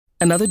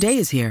Another day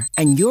is here,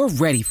 and you're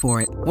ready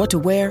for it. What to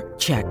wear?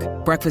 Check.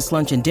 Breakfast,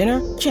 lunch, and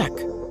dinner? Check.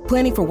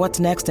 Planning for what's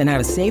next and how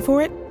to save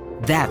for it?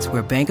 That's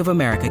where Bank of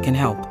America can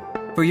help.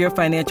 For your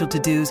financial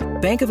to-dos,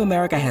 Bank of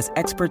America has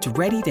experts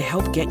ready to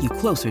help get you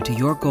closer to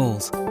your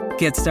goals.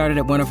 Get started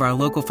at one of our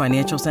local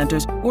financial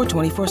centers or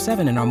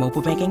 24/7 in our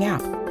mobile banking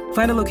app.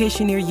 Find a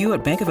location near you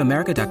at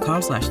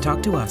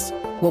bankofamerica.com/talktous.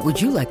 What would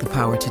you like the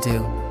power to do?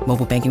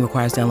 Mobile banking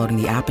requires downloading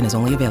the app and is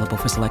only available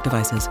for select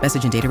devices.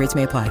 Message and data rates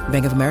may apply.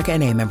 Bank of America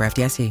N.A., member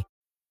FDIC.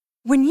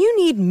 When you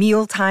need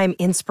mealtime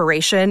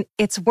inspiration,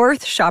 it's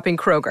worth shopping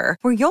Kroger,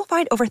 where you'll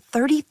find over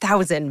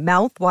 30,000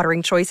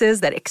 mouth-watering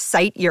choices that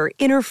excite your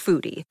inner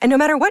foodie. And no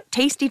matter what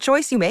tasty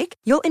choice you make,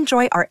 you'll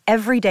enjoy our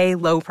everyday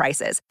low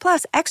prices,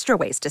 plus extra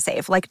ways to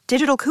save, like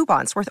digital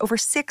coupons worth over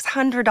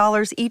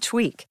 $600 each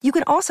week. You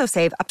can also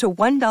save up to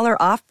 $1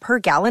 off per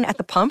gallon at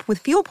the pump with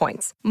fuel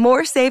points.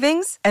 More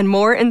savings and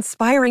more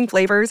inspiring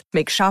flavors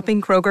make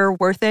shopping Kroger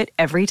worth it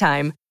every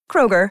time.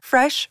 Kroger,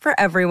 fresh for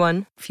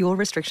everyone. Fuel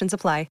restrictions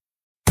apply.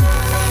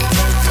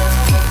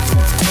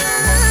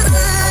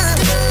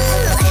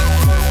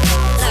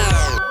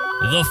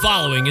 The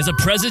following is a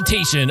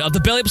presentation of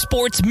the Belly Up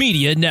Sports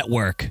Media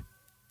Network.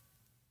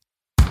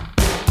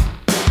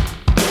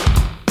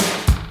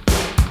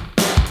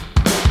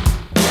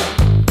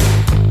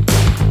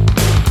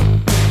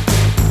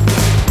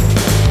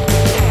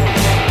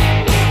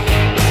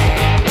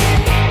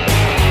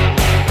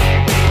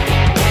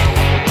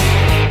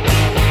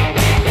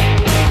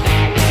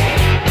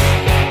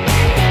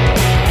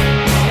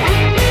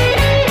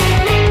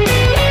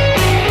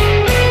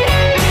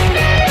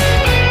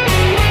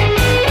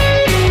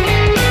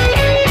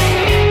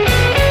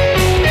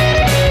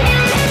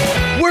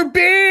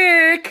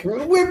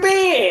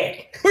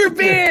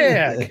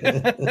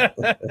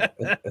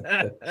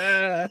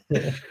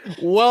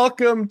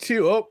 Welcome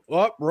to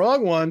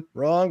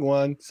wrong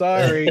one.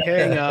 Sorry,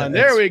 hang on.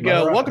 There we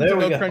go. Welcome to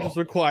No Credentials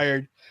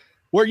Required,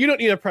 where you don't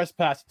need a press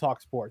pass to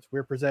talk sports.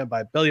 We're presented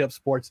by Belly Up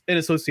Sports in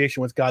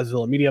association with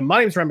Godzilla Media. My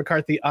name is Ryan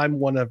McCarthy. I'm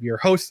one of your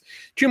hosts.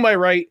 To my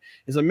right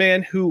is a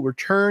man who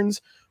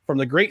returns from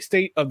the great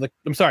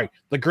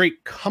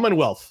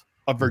Commonwealth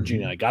of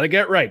Virginia. I gotta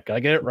get it right.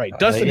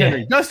 Dustin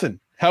Henry. Dustin,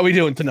 how are we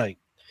doing tonight?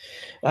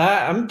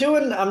 I'm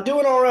doing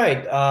all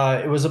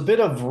right. It was a bit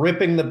of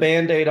ripping the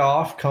Band-Aid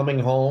off coming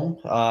home.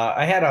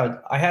 I had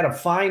a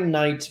fine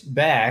night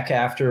back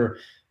after,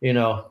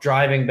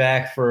 driving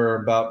back for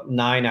about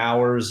 9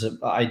 hours.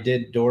 I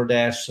did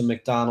DoorDash some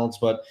McDonald's,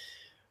 but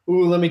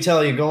let me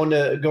tell you, going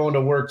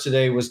to work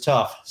today was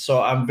tough.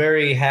 So I'm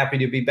very happy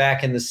to be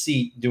back in the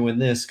seat doing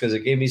this because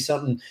it gave me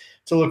something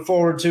to look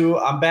forward to.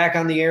 I'm back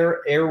on the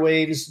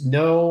airwaves.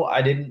 No,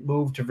 I didn't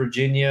move to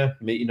Virginia.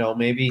 Maybe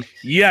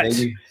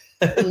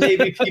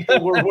maybe people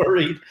were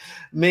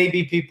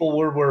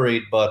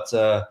worried. But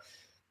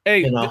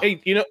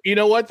hey, you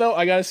know what though?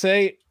 I gotta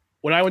say,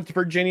 when I went to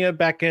Virginia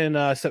back in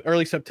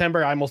early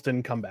September, I almost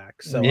didn't come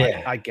back. So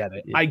yeah. I get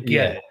it. I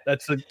get it.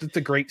 That's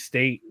a great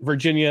state,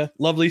 Virginia,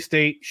 lovely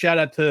state. Shout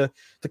out to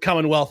the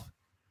Commonwealth.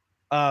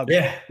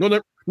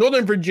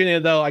 Northern Virginia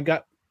though.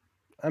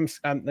 I'm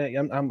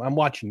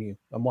watching you.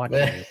 I'm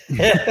watching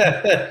you.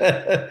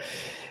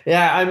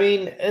 Yeah, I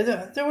mean,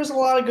 there was a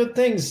lot of good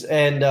things,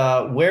 and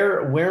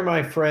where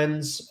my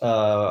friends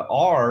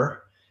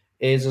are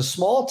is a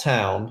small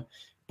town.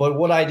 But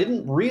what I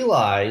didn't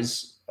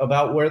realize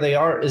about where they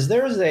are is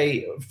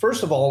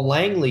first of all,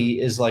 Langley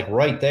is like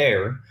right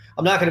there.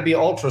 I'm not going to be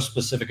ultra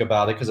specific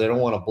about it because I don't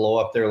want to blow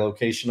up their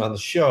location on the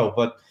show.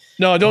 But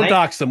no, don't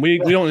dox them. We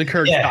don't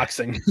encourage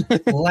doxing.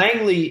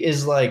 Langley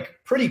is like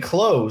pretty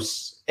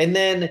close, and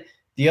then.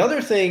 The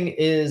other thing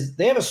is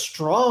they have a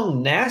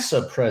strong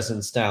NASA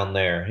presence down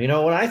there. When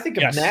I think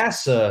of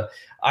NASA,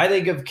 I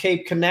think of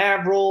Cape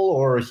Canaveral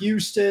or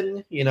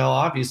Houston.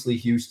 Obviously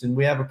Houston,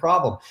 we have a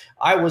problem.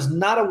 I was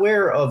not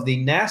aware of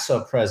the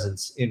NASA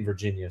presence in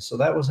Virginia, so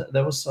that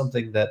was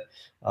something that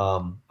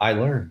I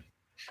learned.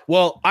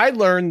 Well, I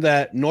learned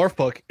that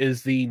Norfolk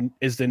is the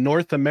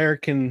North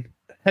American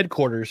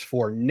headquarters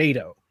for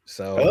NATO.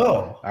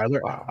 So I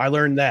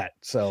learned that.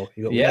 So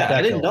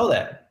I didn't know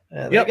that.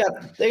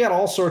 They got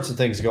all sorts of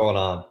things going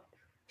on.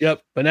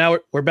 Yep. But now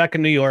we're back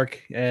in New York,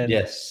 and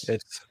yes,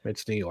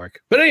 it's New York.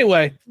 But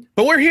anyway,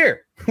 we're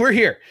here.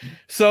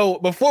 So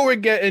before we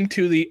get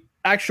into the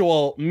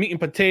actual meat and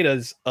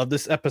potatoes of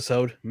this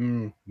episode,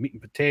 meat and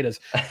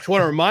potatoes, I just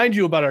want to remind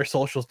you about our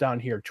socials down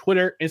here: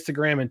 Twitter,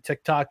 Instagram, and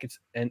TikTok. It's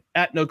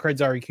at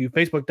NoCredsREQ,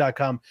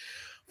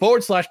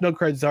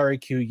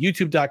 Facebook.com/NoCredsREQ,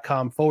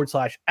 YouTube.com/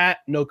 at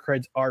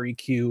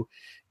NoCredsREQ.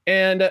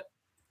 And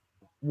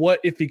what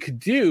if you could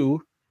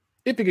do?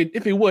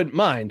 If you wouldn't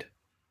mind,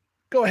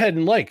 go ahead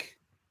and like,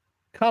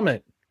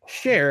 comment,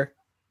 share,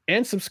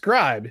 and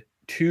subscribe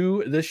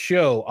to the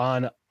show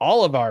on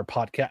all of our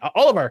podcast,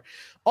 all of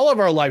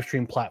our live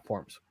stream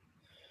platforms.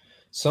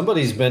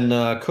 Somebody's been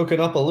cooking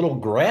up a little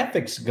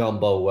graphics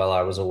gumbo while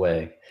I was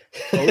away.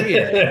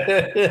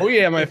 Oh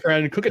yeah, my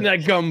friend, cooking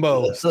that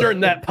gumbo, stirring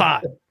that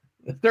pot.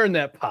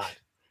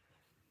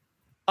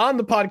 on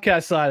the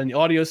podcast side, on the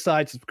audio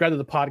side, subscribe to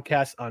the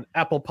podcast on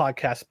Apple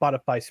Podcasts,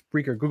 Spotify,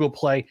 Spreaker, Google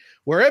Play,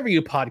 wherever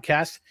you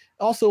podcast.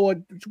 Also,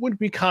 would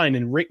be kind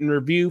and rate and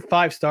review.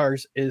 5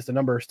 stars is the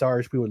number of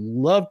stars we would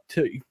love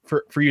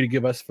for you to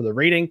give us for the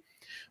rating.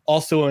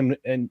 Also,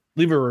 and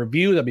leave a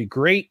review. That'd be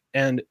great.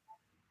 And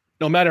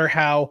no matter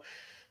how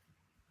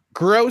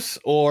gross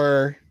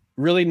or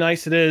really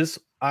nice it is,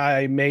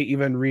 I may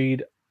even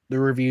read the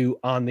review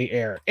on the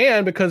air.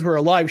 And because we're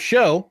a live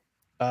show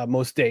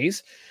most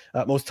days,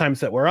 most times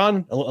that we're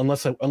on,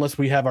 unless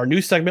we have our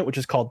new segment, which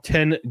is called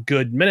 10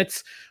 Good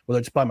Minutes, whether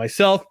it's by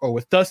myself or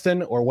with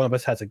Dustin or one of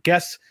us has a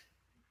guest.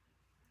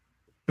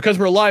 Because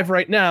we're live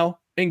right now,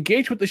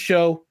 engage with the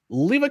show,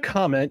 leave a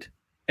comment.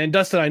 And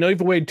Dustin, I know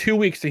you've waited 2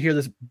 weeks to hear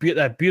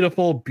that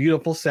beautiful,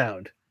 beautiful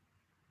sound.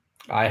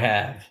 I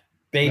have.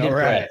 Bated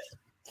breath.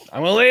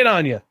 I'm going to lay it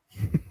on you.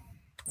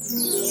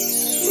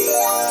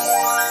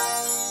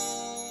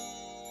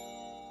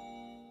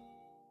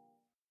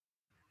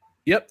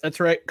 Yep, that's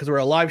right, because we're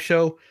a live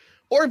show.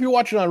 Or if you're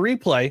watching on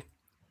replay,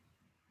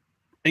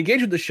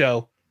 engage with the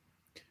show.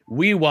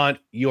 We want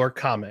your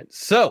comments.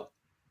 So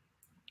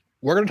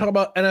we're going to talk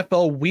about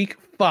NFL Week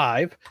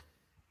 5,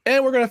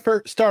 and we're going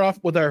to start off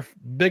with our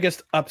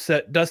biggest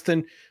upset.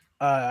 Dustin,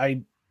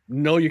 I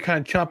know you're kind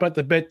of chomping at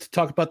the bit to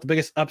talk about the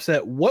biggest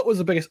upset. What was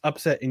the biggest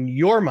upset in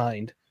your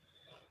mind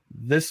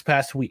this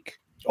past week?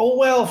 Oh,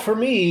 well, for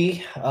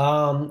me,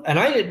 and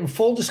I didn't,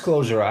 full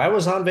disclosure, I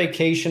was on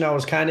vacation. I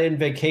was kind of in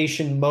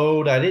vacation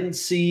mode. I didn't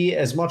see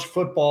as much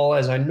football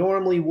as I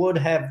normally would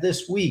have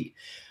this week.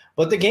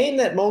 But the game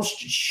that most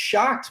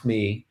shocked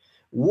me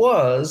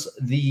was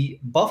the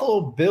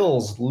Buffalo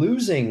Bills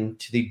losing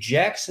to the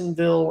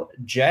Jacksonville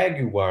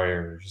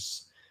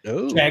Jaguars.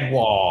 Oh.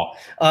 Jaguar.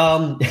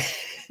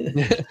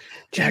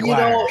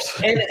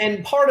 Jaguars.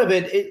 And part of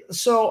it,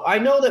 so I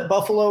know that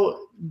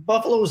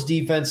Buffalo's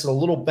defense is a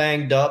little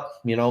banged up.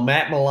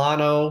 Matt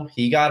Milano,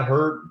 he got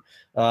hurt.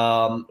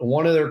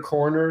 One of their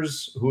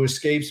corners, who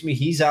escapes me,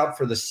 he's out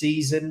for the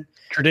season.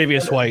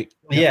 Tre'Davious White.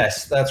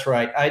 Yes, that's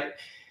right.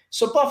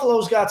 So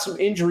Buffalo's got some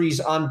injuries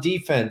on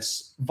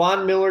defense.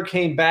 Von Miller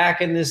came back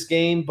in this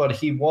game, but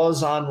he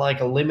was on like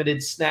a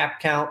limited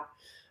snap count.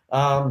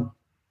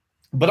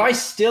 But I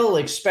still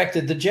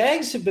expected, the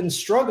Jags have been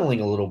struggling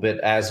a little bit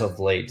as of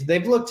late.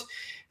 They've looked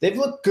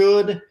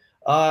good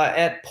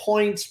at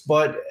points,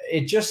 but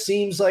it just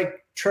seems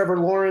like Trevor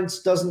Lawrence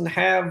doesn't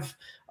have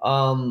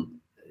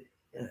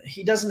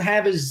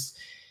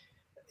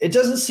it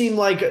doesn't seem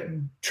like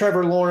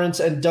Trevor Lawrence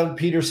and Doug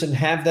Peterson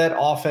have that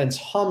offense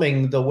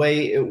humming the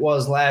way it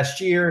was last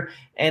year.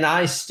 And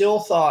I still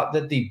thought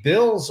that the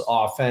Bills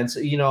offense,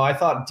 I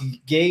thought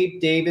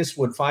Gabe Davis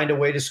would find a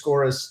way to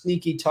score a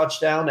sneaky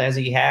touchdown, as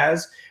he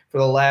has for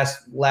the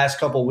last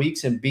couple of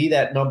weeks, and be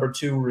that number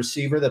 2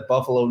 receiver that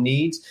Buffalo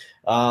needs.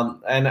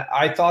 And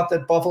I thought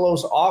that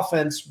Buffalo's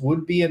offense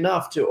would be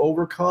enough to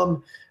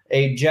overcome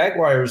a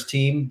Jaguars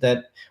team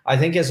that I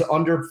think has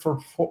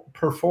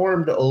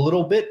underperformed a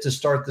little bit to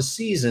start the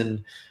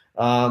season.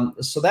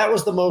 So that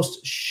was the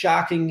most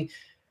shocking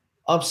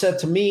upset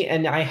to me.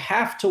 And I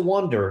have to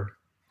wonder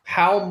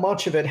how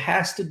much of it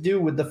has to do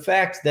with the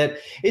fact that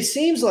it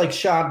seems like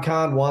Shad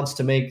Khan wants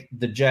to make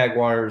the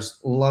Jaguars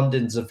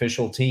London's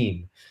official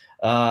team.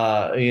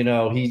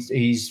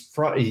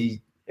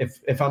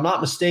 If I'm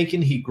not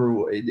mistaken,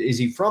 is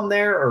he from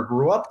there or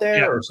grew up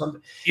there or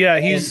something? Yeah,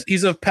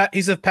 he's of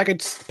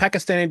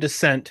Pakistani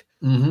descent.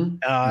 Mm-hmm.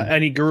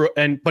 And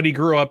he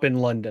grew up in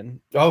London.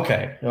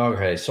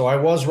 Okay. So I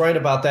was right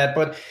about that.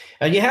 But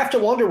you have to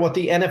wonder what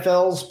the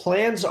NFL's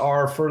plans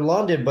are for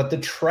London. But the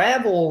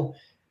travel,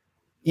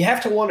 you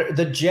have to wonder.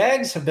 The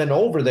Jags have been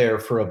over there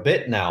for a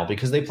bit now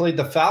because they played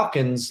the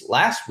Falcons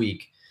last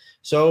week.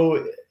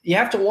 So you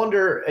have to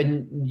wonder,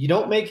 and you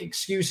don't make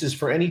excuses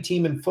for any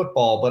team in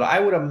football, but I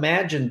would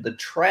imagine the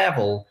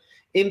travel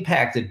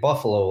impacted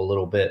Buffalo a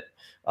little bit.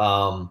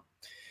 I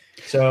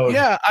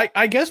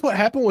guess what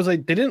happened was they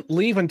didn't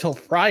leave until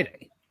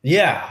Friday.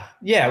 Yeah,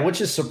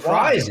 which is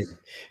surprising. Wow.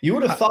 You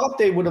would have thought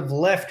they would have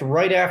left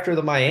right after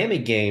the Miami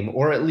game,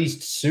 or at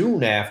least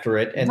soon after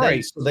it, and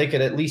then so they could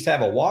at least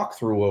have a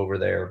walkthrough over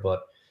there.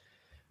 But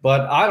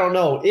I don't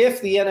know if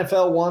the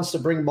NFL wants to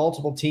bring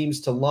multiple teams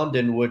to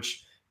London,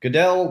 which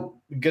Goodell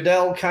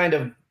kind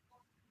of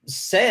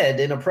said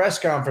in a press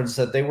conference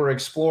that they were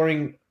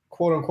exploring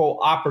quote unquote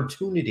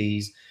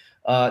opportunities.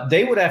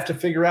 They would have to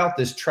figure out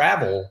this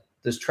travel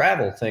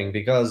thing,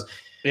 because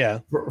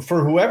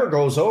for whoever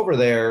goes over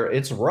there,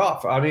 it's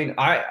rough. I mean,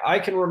 I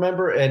can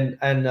remember, and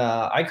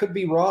I could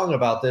be wrong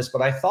about this,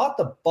 but I thought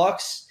the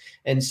Bucs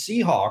and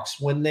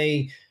Seahawks, when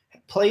they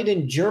played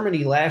in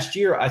Germany last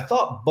year, I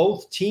thought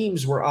both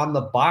teams were on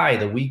the bye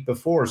the week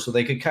before, so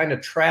they could kind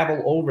of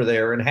travel over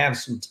there and have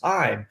some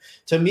time.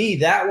 To me,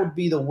 that would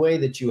be the way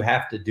that you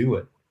have to do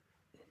it.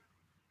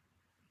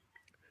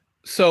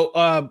 So,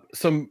 I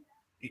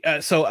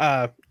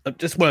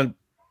just want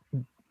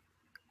to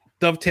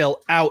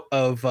dovetail out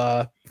of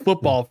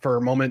football for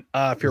a moment.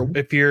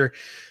 If you're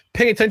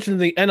paying attention to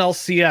the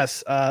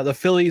NLCS, the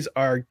Phillies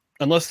are,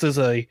 unless there's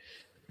a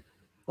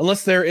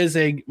unless there is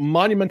a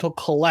monumental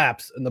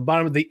collapse in the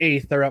bottom of the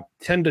 8th, they're up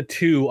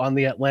 10-2 on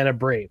the Atlanta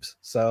Braves.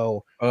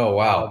 So, oh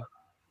wow,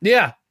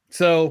 yeah.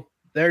 So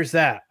there's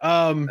that.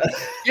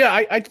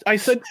 Yeah, I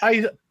said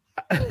I,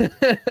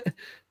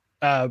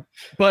 I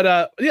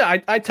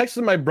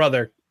texted my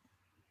brother.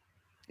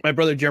 My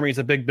brother Jeremy is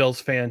a big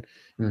Bills fan,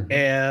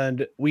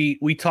 and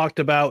we talked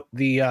about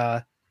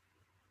the.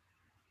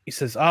 He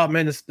says, "Oh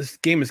man, this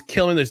game is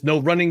killing. There's no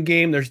running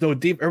game. There's no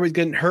deep. Everybody's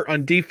getting hurt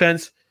on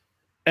defense."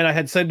 And I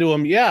had said to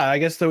him, "Yeah, I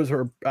guess those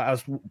were." I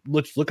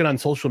was looking on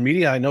social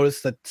media. I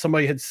noticed that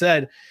somebody had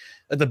said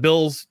that the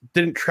Bills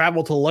didn't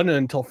travel to London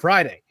until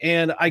Friday,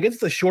 and I guess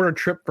it's a shorter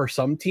trip for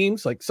some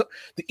teams. Like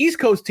the East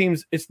Coast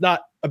teams, it's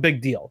not a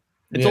big deal.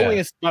 It's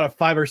only about a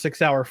 5 or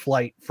 6 hour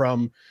flight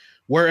from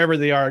wherever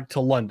they are to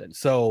London.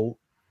 So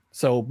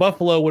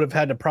Buffalo would have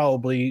had to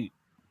probably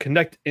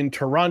connect in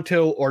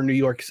Toronto or New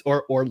York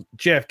or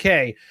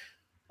JFK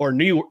or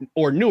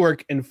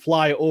Newark and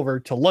fly over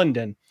to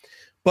London.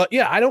 But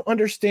yeah, I don't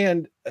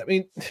understand. I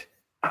mean,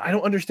 I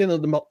don't understand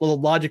the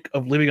logic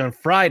of leaving on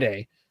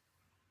Friday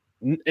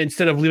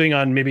instead of leaving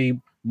on maybe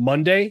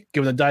Monday,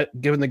 giving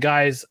the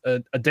guys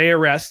a day of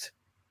rest,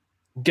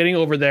 getting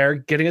over there,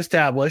 getting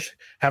established,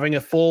 having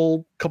a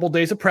full couple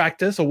days of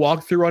practice, a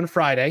walkthrough on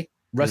Friday,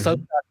 rest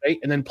on Saturday,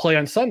 and then play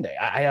on Sunday.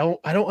 I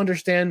don't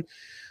understand.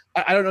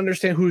 I don't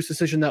understand whose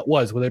decision that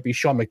was, whether it be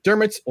Sean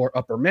McDermott's or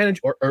upper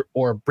management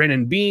or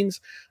Brandon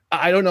Beane's.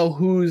 I don't know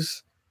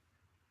whose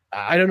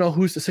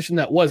decision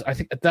that was. I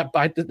think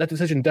that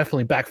decision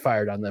definitely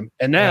backfired on them.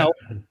 And now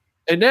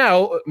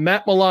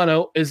Matt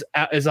Milano is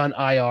on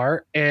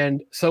IR,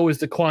 and so is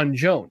DaQuan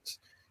Jones.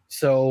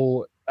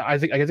 So I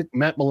think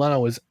Matt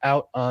Milano is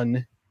out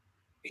on.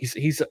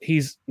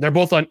 They're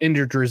both on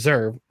injured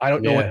reserve. I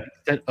don't know what the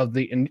extent of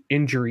the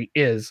injury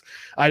is.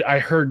 I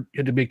heard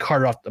it to be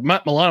carted off.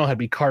 Matt Milano had to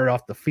be carted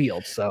off the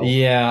field. So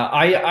yeah,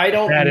 I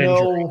don't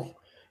know. Injury.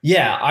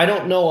 Yeah, I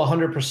don't know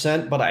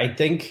 100%, but I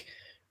think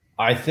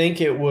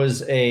it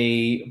was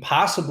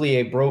possibly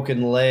a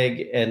broken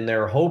leg, and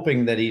they're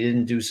hoping that he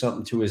didn't do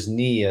something to his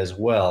knee as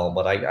well.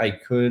 But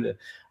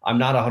I'm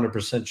not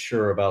 100%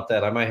 sure about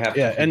that. I might have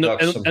to.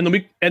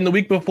 And the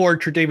week before,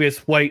 Tre'Davious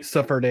White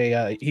suffered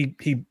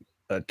he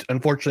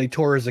unfortunately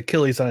tore his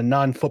Achilles on a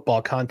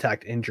non-football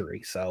contact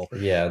injury. So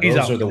yeah,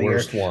 those are the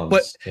worst ones.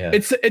 But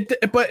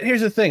but here's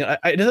the thing: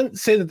 it doesn't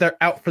say that they're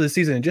out for the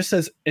season. It just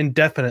says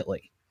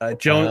indefinitely.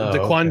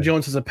 DaQuan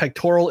Jones has a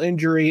pectoral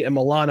injury, and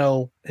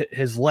Milano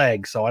his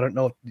leg. So I don't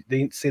know if they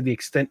didn't say the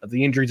extent of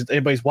the injuries. If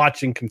anybody's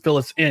watching can fill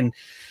us in,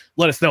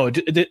 let us know.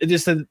 It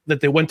just said that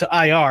they went to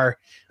IR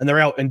and they're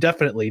out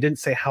indefinitely. It didn't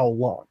say how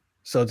long.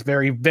 So it's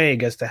very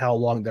vague as to how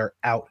long they're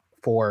out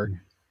for.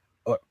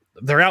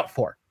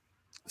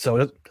 So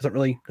it doesn't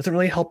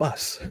really help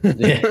us.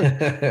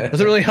 Doesn't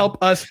really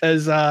help us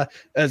as a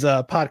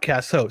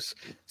podcast host.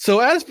 So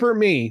as for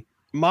me,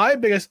 my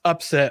biggest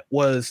upset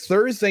was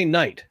Thursday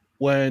night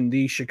when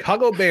the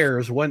Chicago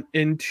Bears went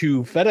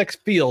into FedEx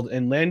Field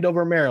in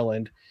Landover,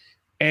 Maryland,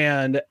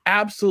 and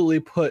absolutely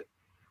put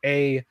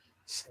a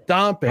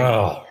stomping.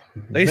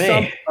 They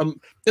stomped,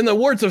 in the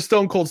words of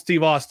Stone Cold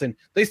Steve Austin,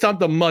 they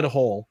stomped a mud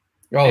hole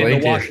in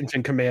the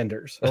Washington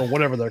Commanders, or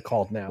whatever they're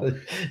called now.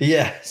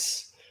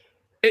 Yes.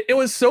 It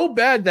was so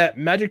bad that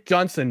Magic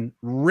Johnson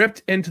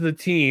ripped into the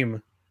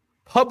team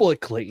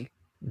publicly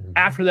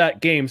after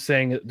that game,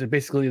 saying that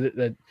basically that,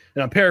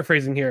 and I'm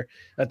paraphrasing here,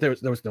 that there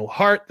was no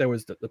heart,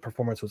 the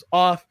performance was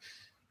off.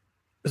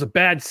 It was a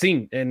bad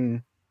scene,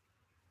 and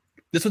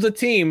this was a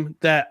team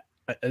that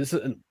this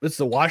is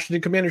the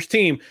Washington Commanders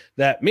team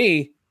that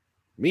me,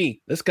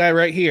 this guy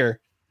right here,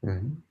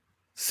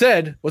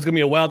 said was going to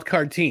be a wild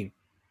card team,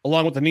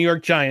 along with the New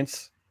York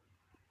Giants.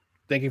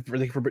 Thank you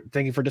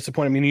for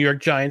disappointing me, New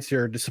York Giants.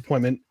 You're a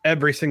disappointment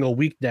every single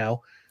week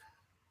now.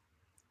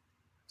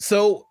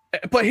 So,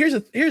 but here's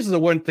the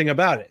one thing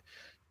about it.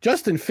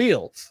 Justin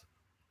Fields,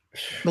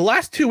 the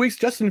last 2 weeks,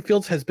 Justin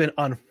Fields has been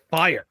on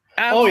fire.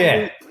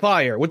 Absolute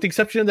fire. With the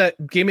exception of that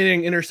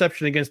game-ending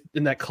interception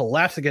in that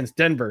collapse against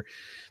Denver,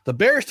 the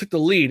Bears took the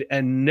lead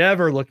and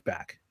never looked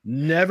back.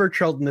 Never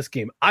trailed in this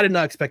game. I did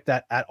not expect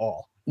that at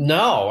all.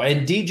 No,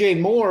 and DJ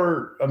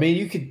Moore, I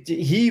mean,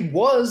 he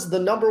was the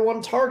number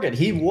one target.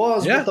 He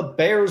was what the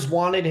Bears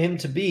wanted him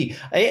to be.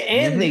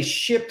 And they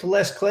shipped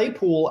Les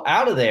Claypool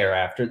out of there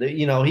after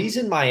he's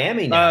in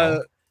Miami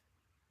now.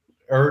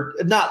 Or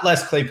not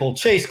Les Claypool,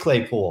 Chase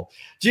Claypool.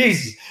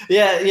 Jesus.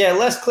 Yeah,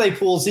 Les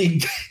Claypool's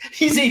he's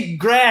eating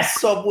grass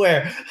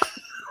somewhere.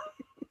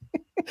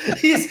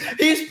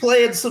 He's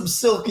playing some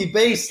silky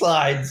bass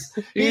lines.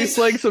 He's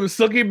like some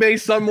silky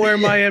bass somewhere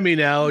in Miami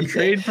now.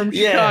 Trade from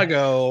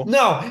Chicago.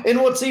 No,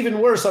 and what's even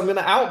worse, I'm going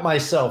to out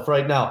myself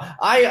right now.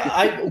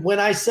 When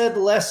I said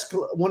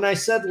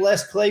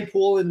Les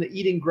Claypool in the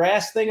eating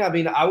grass thing, I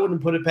mean, I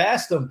wouldn't put it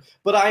past him.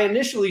 But I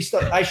initially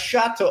I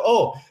shot to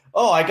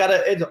I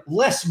got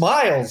Les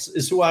Miles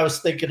is who I was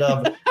thinking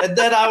of. And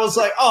then I was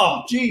like,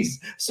 oh,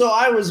 geez. So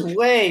I was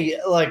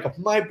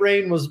my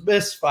brain was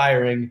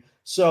misfiring.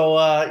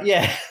 So,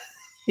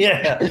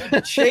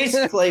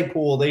 Chase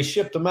Claypool, they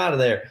shipped him out of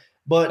there.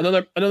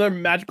 But another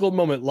magical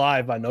moment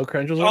live on No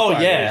Credentials. Oh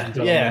yeah.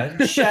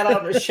 Shout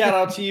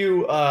out to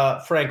you,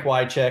 Frank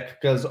Wycheck,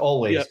 because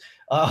always.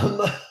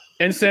 Yep.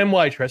 And Sam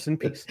White, rest in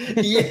peace.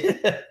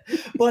 Yeah,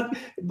 but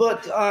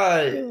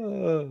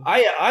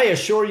I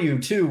assure you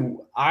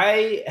too.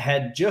 I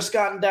had just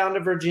gotten down to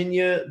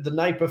Virginia the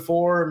night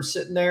before. I'm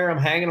sitting there, I'm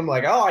hanging. I'm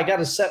like, oh, I got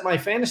to set my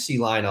fantasy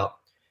lineup.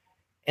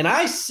 And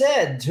I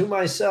said to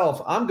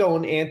myself, I'm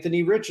going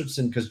Anthony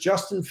Richardson because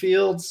Justin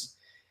Fields,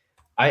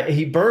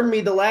 he burned me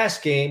the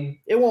last game.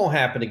 It won't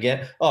happen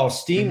again. Oh,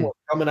 steam was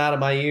coming out of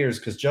my ears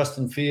because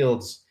Justin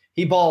Fields,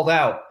 he balled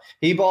out.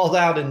 He balled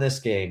out in this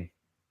game.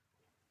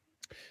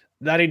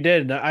 That he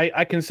did.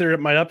 I consider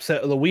it my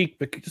upset of the week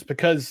just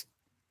because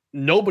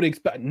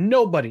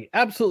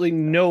absolutely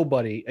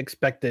nobody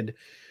expected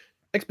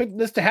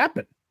this to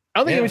happen. I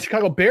don't think even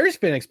Chicago Bears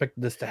fan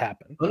expected this to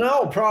happen.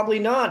 No, probably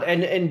not.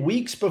 And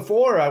weeks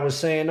before, I was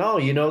saying,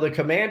 the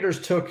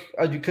Commanders took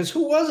because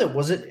who was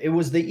it? It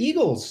was the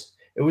Eagles.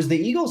 It was the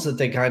Eagles that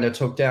they kind of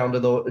took down to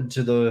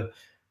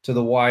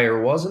the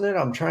wire, wasn't it?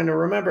 I'm trying to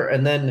remember.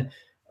 And then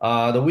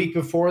the week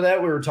before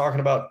that, we were talking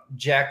about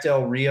Jack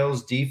Del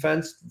Rio's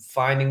defense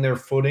finding their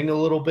footing a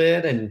little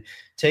bit and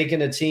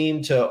taking a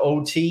team to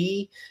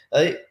OT.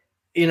 I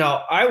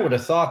would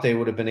have thought they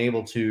would have been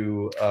able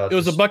to. It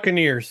was the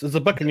Buccaneers. It was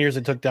the Buccaneers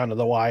that took down to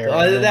the wire.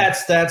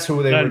 That's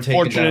who they were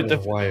taking down to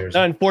the wires.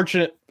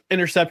 Unfortunate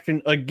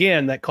interception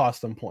again that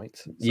cost them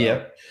points. So,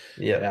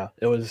 yeah.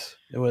 It was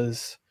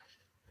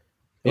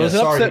an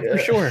upset for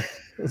sure.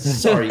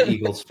 Sorry,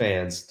 Eagles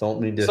fans. Don't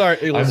mean to. Sorry,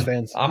 Eagles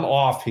fans. I'm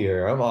off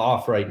here. I'm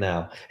off right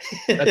now.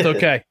 That's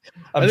okay.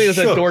 I think it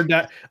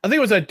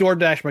was that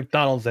DoorDash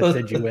McDonald's that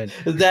did you in.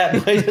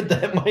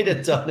 that might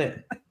have done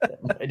it.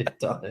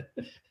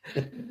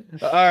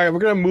 All right, we're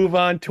gonna move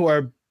on to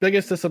our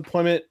biggest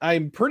disappointment.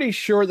 I'm pretty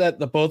sure that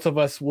the both of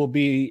us will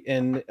be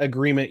in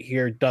agreement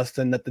here,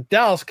 Dustin, that the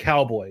Dallas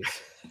Cowboys.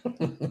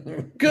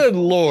 Good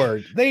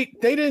Lord, they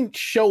didn't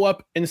show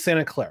up in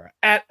Santa Clara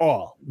at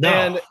all. No.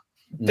 And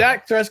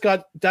Dak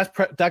Prescott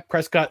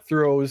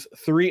throws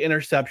 3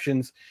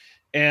 interceptions,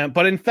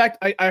 but in fact,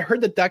 I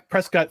heard that Dak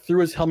Prescott threw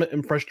his helmet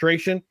in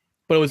frustration,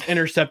 but it was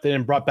intercepted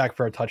and brought back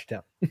for a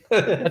touchdown.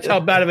 That's how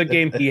bad of a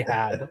game he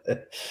had.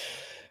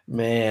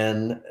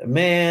 Man,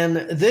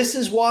 this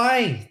is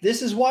why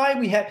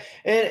we have,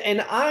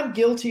 and I'm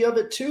guilty of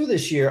it too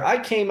this year. I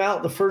came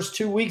out the first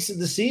 2 weeks of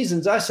the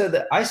seasons. I said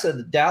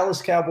the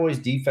Dallas Cowboys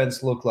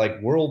defense looked like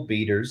world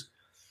beaters,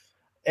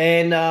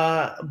 and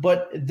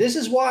but this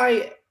is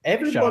why.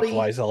 Everybody,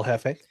 Wise El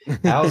Jefe.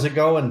 How's it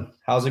going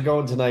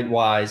tonight,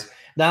 Wise?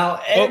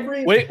 Now,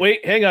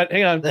 wait, hang on.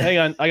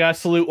 I got to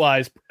salute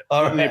Wise.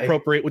 All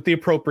right. With the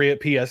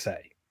appropriate PSA.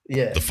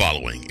 Yeah. The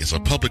following is a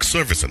public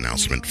service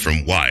announcement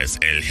from Wise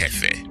El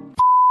Jefe.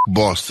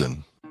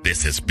 Boston.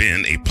 This has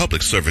been a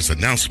public service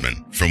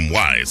announcement from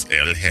Wise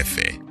El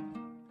Jefe.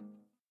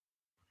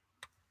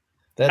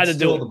 That's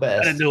still the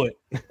best. Had to do it.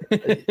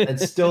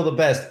 It's still the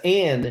best.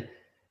 And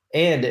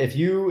if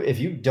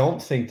you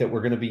don't think that we're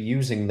going to be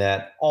using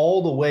that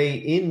all the way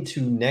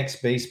into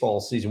next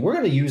baseball season, we're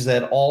going to use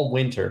that all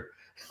winter.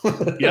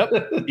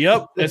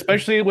 Yep.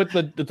 Especially with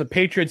the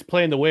Patriots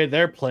playing the way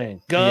they're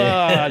playing.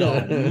 God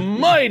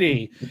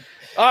almighty.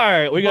 All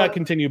right, we got to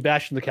continue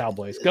bashing the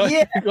Cowboys. Go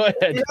ahead.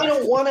 I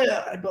don't want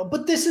to,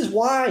 but this is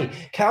why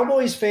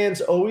Cowboys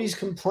fans always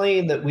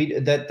complain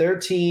that their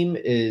team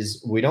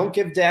we don't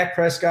give Dak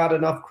Prescott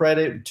enough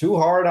credit, too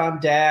hard on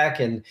Dak,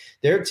 and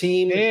their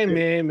team.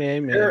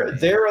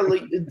 They're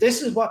elite.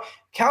 This is why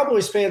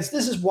Cowboys fans.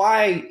 This is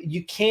why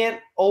you can't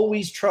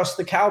always trust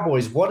the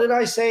Cowboys. What did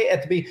I say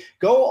at the beginning?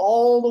 Go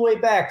all the way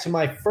back to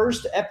my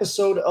first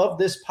episode of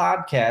this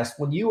podcast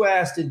when you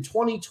asked in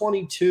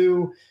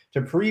 2022.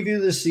 To preview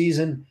the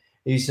season,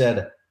 he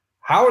said,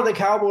 how are the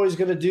Cowboys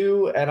going to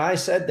do? And I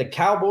said, the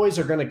Cowboys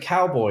are going to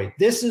cowboy.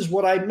 This is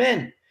what I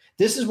meant.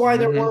 This is why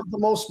they're one of the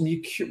most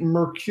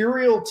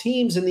mercurial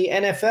teams in the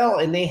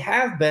NFL, and they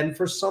have been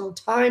for some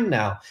time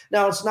now.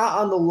 Now, it's not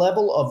on the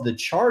level of the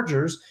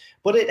Chargers,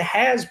 but it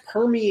has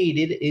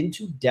permeated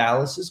into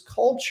Dallas's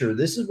culture.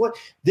 This is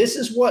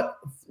what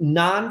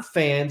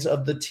non-fans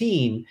of the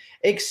team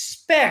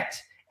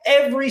expect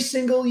every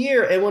single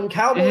year. And when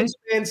Cowboys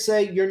fans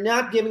say you're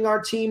not giving our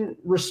team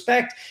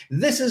respect,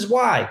 this is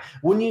why.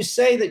 When you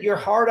say that you're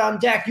hard on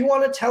Dak, you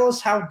want to tell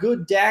us how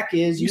good Dak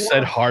is. You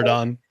said hard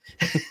on.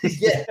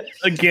 Yeah.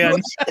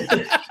 Again.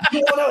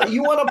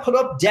 you want to put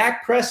up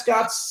Dak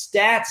Prescott's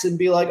stats and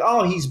be like,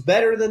 oh, he's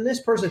better than this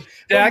person.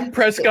 Dak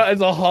Prescott is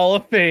a Hall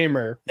of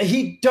Famer.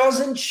 He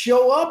doesn't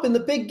show up in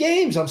the big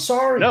games. I'm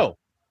sorry. No,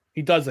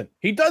 he doesn't.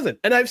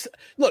 And I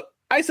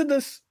said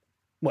this,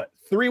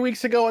 3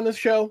 weeks ago on this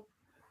show?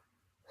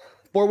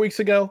 4 weeks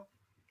ago?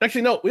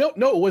 Actually, no. It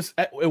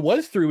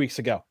was 3 weeks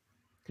ago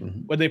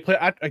when they played.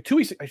 2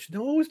 weeks. It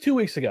was 2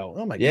 weeks ago.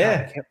 Oh my god,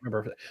 I can't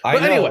remember.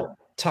 But anyway,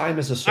 time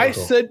is a circle. I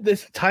said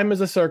this. Time is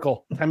a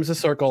circle. Time is a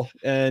circle,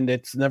 and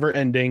it's never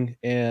ending.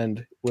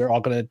 And we're all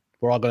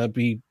gonna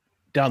be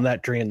down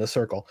that drain, the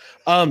circle.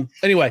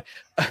 Anyway,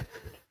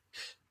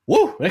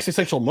 Woo! An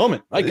existential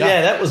moment. My God.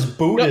 Yeah, that was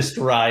Buddhist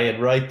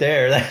Ryan right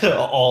there. That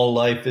all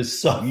life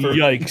is suffering.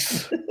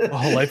 Yikes!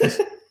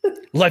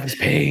 Life is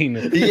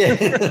pain.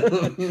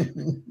 Yeah.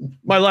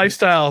 My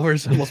lifestyle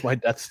versus almost my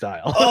death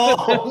style.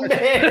 Oh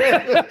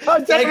man!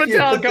 I'm definitely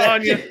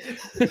on you.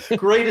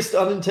 Greatest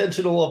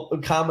unintentional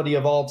comedy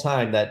of all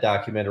time. That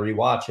documentary.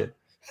 Watch it.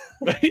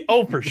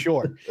 Oh, for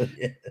sure.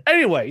 Yeah.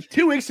 Anyway,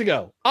 2 weeks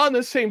ago on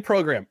this same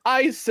program,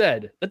 I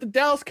said that the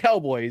Dallas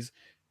Cowboys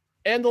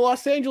and the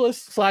Los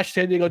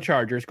Angeles/San Diego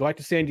Chargers, go back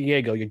to San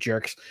Diego, you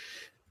jerks.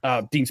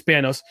 Dean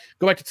Spanos,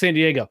 go back to San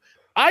Diego.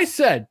 I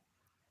said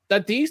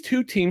that these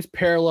two teams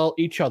parallel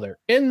each other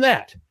in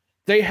that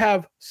they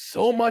have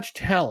so much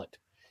talent,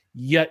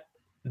 yet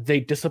they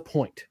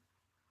disappoint.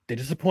 They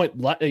disappoint.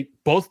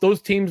 Both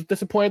those teams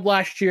disappointed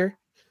last year.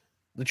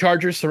 The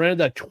Chargers surrendered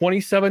that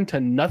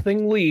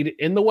 27-0 lead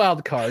in the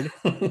wild card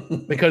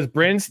because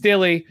Brandon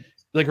Staley,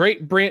 the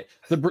great Brandon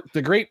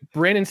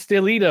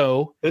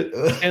Stalito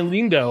and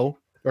Lindo,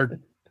 or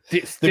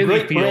the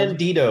great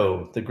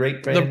Brandito, the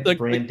great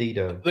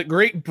Brandito, the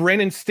great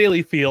Brandon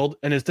Staleyfield,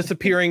 and his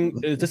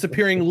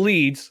disappearing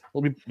leads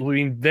will be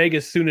in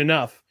Vegas soon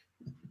enough.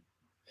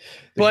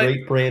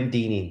 Great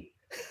Brandini.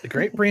 The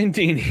great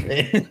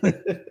Brandini.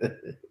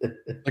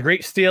 The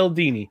great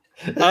Staldini.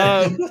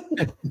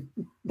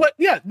 But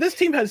yeah,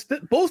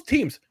 both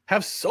teams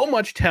have so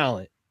much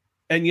talent,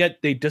 and yet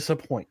they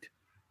disappoint.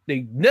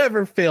 They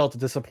never fail to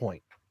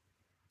disappoint.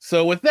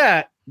 So with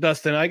that,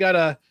 Dustin, I've got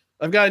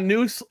a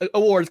new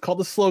award. It's called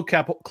the Slow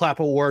Clap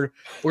Award.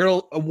 We're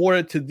going to award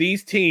it to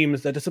these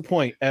teams that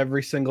disappoint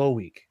every single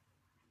week.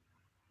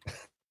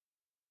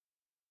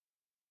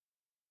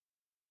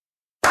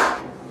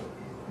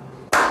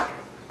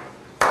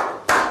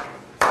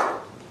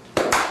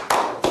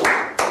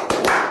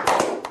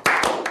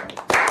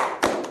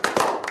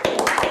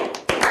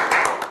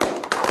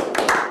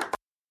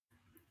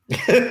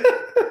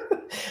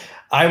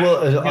 I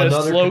will.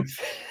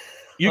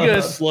 You get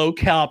a slow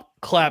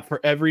clap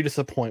for every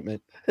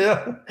disappointment.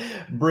 Yeah,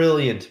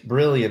 brilliant.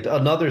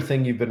 Another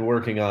thing you've been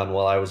working on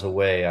while I was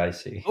away. I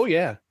see. Oh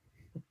yeah.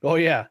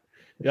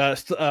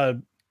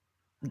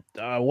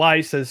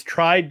 Wise says,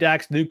 try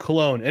Dak's new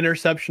cologne.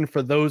 Interception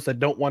for those that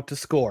don't want to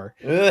score.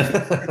 And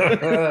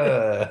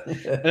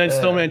then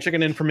Snowman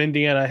checking in from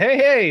Indiana.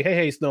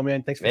 Hey,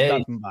 Snowman. Thanks for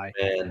stopping by.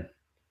 Man.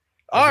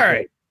 All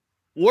right.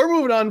 We're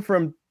moving on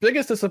from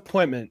biggest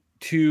disappointment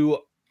to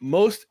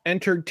most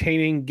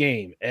entertaining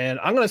game. And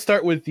I'm going to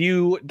start with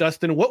you,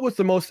 Dustin. What was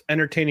the most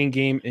entertaining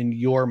game in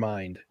your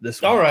mind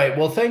this week? All right.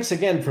 Well, thanks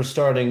again for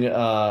starting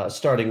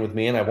with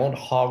me, and I won't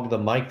hog the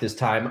mic this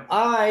time.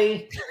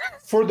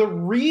 For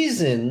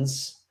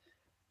reasons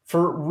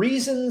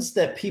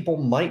that people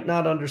might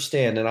not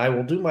understand, and I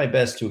will do my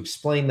best to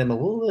explain them a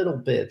little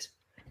bit.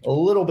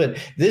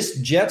 This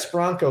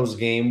Jets-Broncos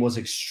game was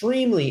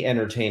extremely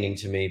entertaining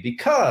to me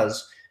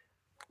because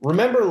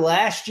remember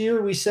last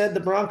year we said the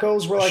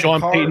Broncos were like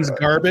Sean Payton's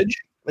garbage?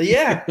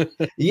 Yeah.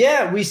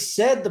 We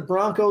said the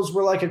Broncos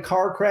were like a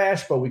car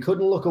crash, but we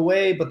couldn't look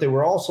away. But they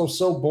were also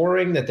so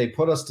boring that they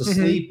put us to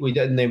sleep.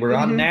 And they were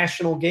on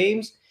national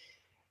games.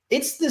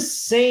 It's the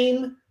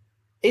same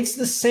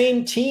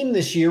team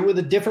this year with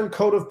a different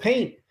coat of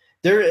paint.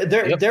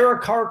 They're a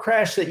car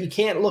crash that you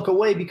can't look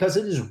away because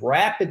it is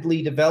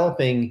rapidly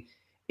developing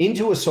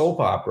into a soap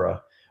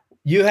opera.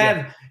 You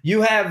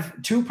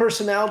have two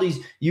personalities.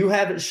 You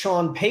have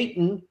Sean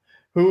Payton,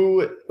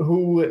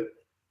 who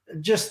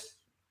just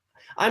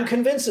I'm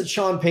convinced that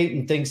Sean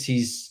Payton thinks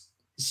he's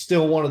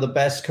still one of the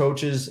best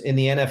coaches in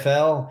the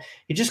NFL.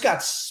 He just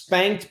got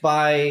spanked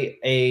by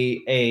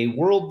a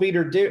world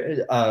beater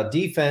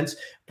defense.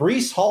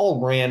 Breece Hall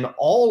ran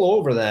all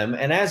over them.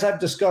 And as I've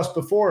discussed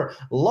before,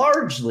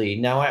 largely,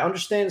 now I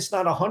understand it's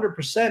not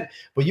 100%,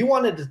 but you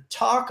wanted to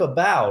talk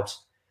about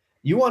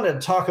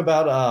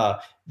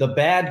the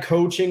bad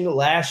coaching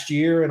last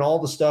year and all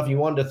the stuff. You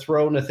wanted to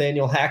throw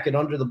Nathaniel Hackett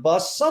under the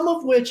bus, some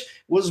of which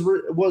was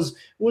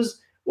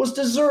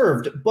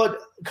deserved, but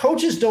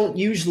coaches don't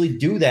usually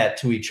do that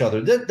to each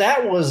other.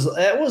 That was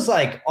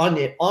like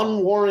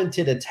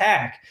unwarranted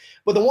attack.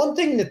 But the one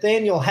thing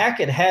Nathaniel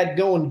Hackett had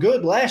going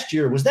good last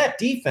year was that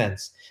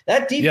defense.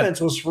 That defense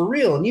was for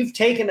real. And you've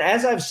taken,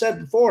 as I've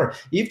said before,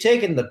 you've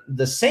taken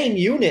the same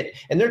unit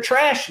and they're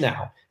trash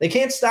now. They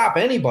can't stop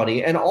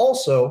anybody. And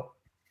also,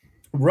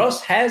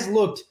 Russ has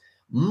looked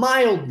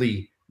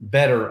mildly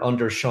better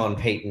under Sean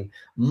Payton,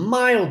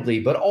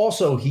 mildly, but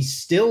also he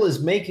still is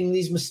making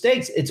these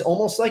mistakes. It's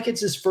almost like it's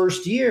his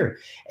first year.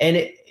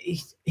 And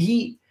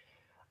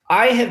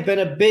I have been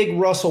a big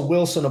Russell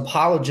Wilson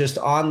apologist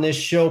on this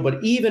show,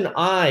 but even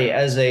I,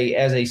 as a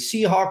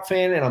Seahawk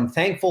fan, and I'm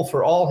thankful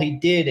for all he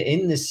did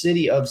in the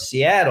city of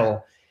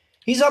Seattle,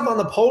 he's up on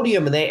the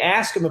podium and they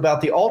ask him about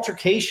the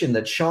altercation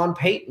that Sean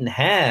Payton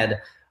had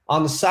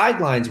on the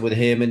sidelines with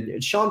him.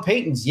 And Sean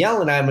Payton's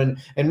yelling at him,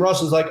 and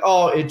Russell's like,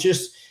 oh,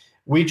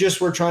 we just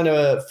were trying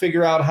to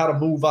figure out how to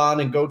move on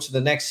and go to the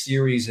next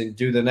series and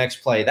do the next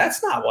play.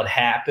 That's not what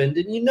happened.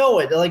 And you know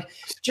it. Like,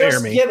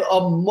 just give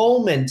a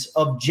moment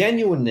of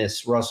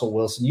genuineness, Russell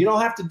Wilson. You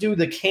don't have to do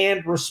the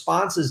canned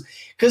responses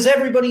because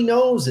everybody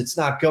knows it's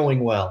not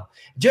going well.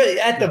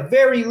 At the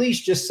very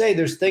least, just say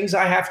there's things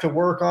I have to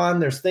work on.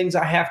 There's things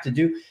I have to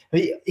do.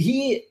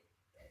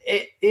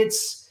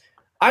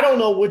 I don't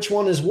know which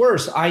one is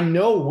worse. I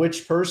know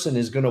which person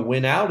is going to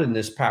win out in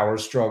this power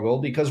struggle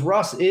because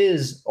Russ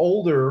is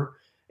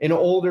an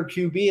older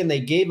QB, and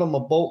they gave him a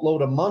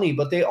boatload of money,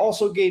 but they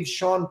also gave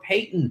Sean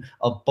Payton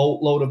a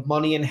boatload of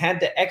money and had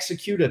to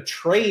execute a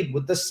trade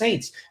with the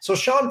Saints. So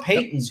Sean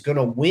Payton's going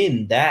to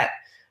win that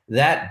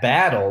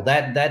battle,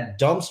 that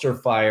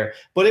dumpster fire.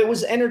 But it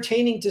was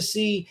entertaining to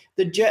see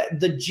the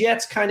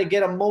Jets kind of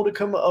get a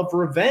modicum of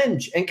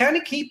revenge and kind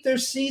of keep their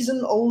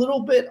season a little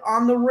bit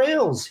on the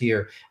rails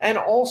here. And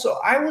also,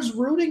 I was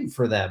rooting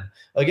for them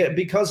again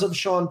because of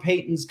Sean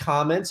Payton's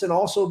comments, and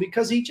also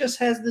because he just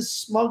has this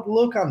smug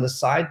look on the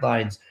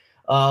sidelines.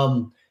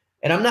 And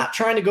I'm not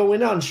trying to go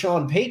in on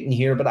Sean Payton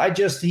here, but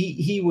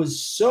he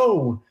was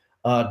so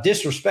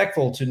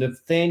disrespectful to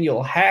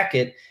Nathaniel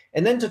Hackett,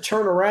 and then to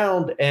turn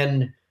around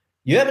and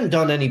you haven't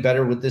done any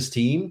better with this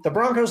team. The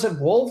Broncos have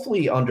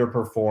woefully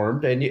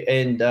underperformed, and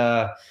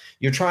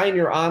you're trying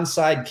your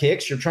onside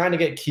kicks. You're trying to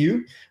get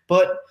cute,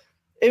 but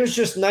it was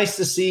just nice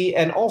to see.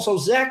 And also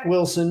Zach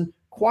Wilson,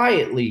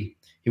 quietly,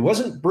 he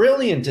wasn't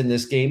brilliant in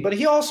this game, but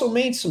he also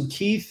made some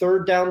key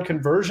third down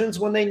conversions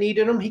when they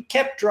needed him. He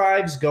kept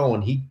drives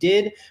going. He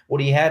did what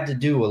he had to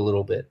do a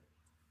little bit.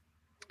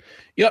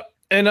 Yep.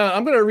 And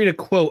I'm going to read a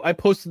quote. I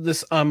posted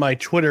this on my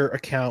Twitter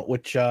account,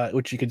 which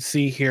you can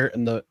see here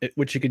in the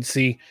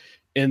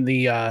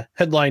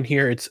headline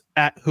here. It's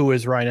at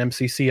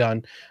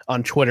 @WhoIsRyanMCC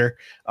on Twitter.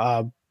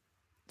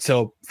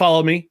 So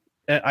follow me.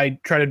 I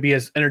try to be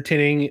as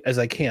entertaining as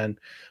I can.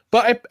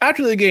 But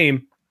after the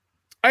game,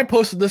 I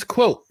posted this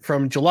quote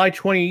from July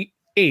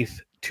 28th,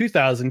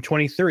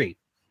 2023,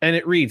 and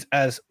it reads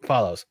as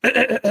follows. Boy,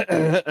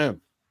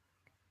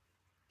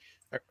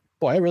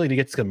 I really need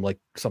to get some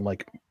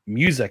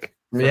music.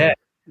 Yeah.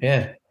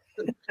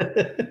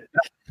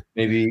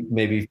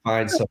 maybe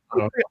find some.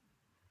 At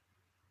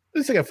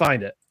least I can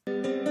find it.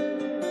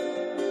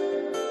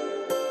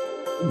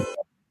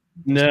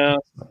 No,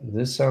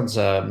 this sounds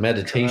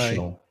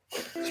meditational.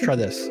 Let's try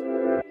this.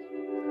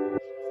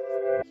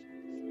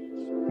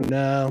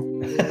 No.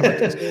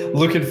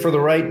 Looking for the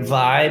right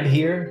vibe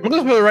here. I'm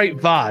looking for the right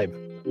vibe.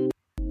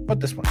 How about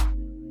this one?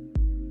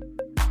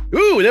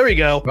 Ooh, there we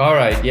go. All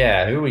right,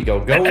 yeah, here we go.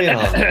 Go in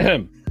on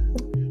it.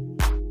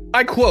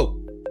 I quote,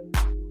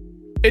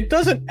 "It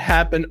doesn't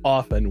happen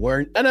often where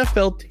an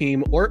NFL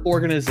team or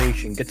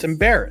organization gets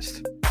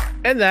embarrassed,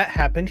 and that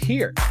happened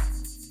here.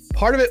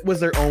 Part of it was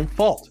their own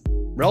fault,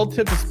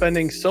 relative to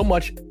spending so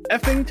much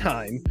effing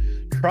time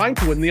trying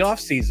to win the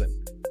offseason.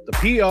 The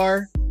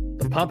PR,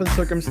 the pomp and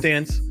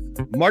circumstance,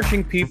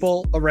 marching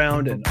people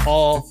around, and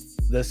all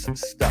this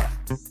stuff."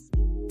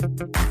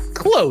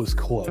 Close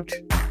quote.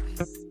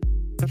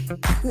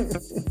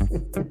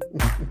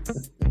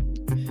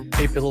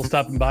 Hey, Pizzle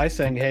stopping by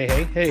saying, hey,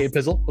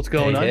 Pizzle, what's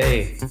going on?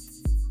 Hey.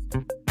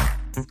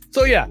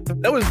 So, yeah,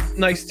 that was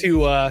nice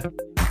to, all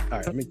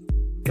right, let me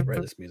get rid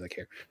of this music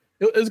here.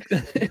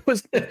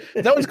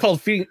 That one's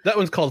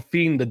called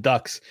Feeding the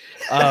Ducks.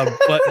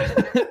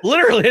 But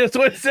literally, that's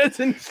what it says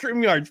in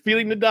StreamYard,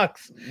 Feeding the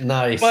Ducks.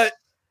 Nice. But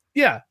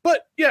yeah,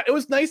 it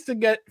was nice to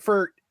get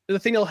for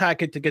Nathaniel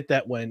Hackett to get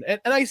that win.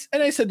 And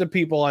I said to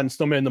people on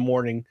Snowman in the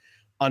Morning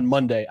on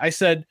Monday, I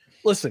said,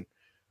 listen,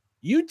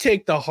 you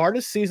take the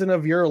hardest season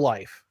of your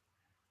life,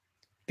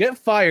 get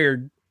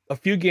fired a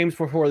few games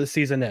before the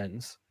season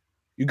ends,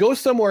 you go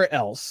somewhere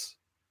else,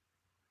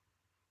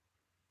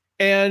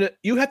 and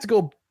you have to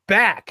go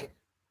back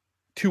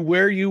to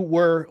where you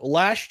were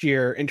last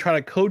year and try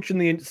to coach in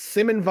the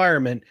same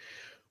environment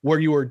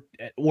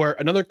where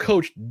another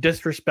coach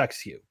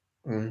disrespects you.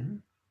 Mm-hmm.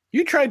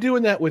 You try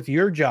doing that with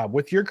your job,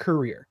 with your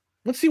career.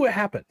 Let's see what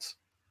happens.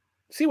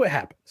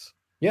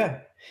 Yeah.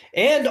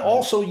 And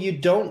also, you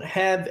don't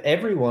have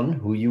everyone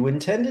who you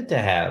intended to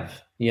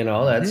have. You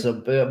know, that's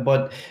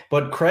but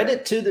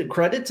credit to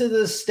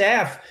the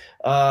staff.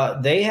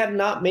 They have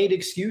not made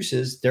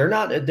excuses. They're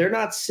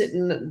not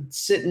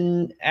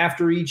sitting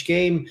after each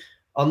game,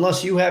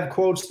 unless you have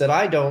quotes that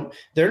I don't.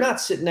 They're not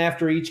sitting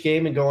after each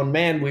game and going,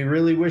 "Man, we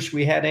really wish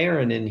we had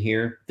Aaron in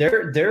here."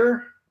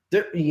 They're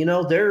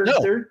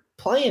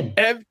playing.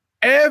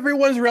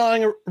 Everyone's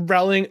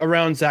rallying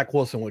around Zach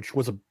Wilson, which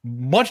was a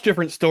much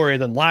different story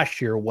than last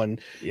year when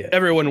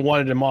everyone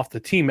wanted him off the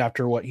team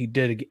after what he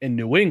did in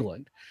New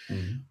England.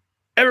 Mm-hmm.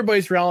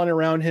 Everybody's rallying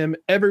around him.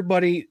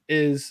 Everybody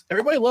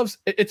loves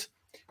it.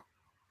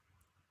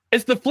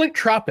 It's the Flint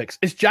Tropics.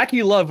 It's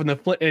Jackie Love in the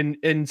Flint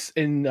in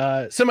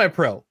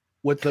semi-pro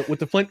with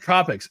the Flint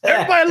Tropics.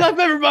 Everybody love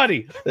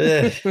everybody.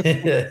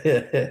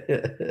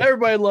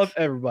 Everybody love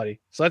everybody.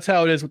 So that's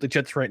how it is with the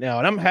Jets right now.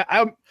 And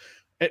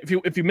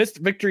if you missed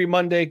Victory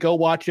Monday, go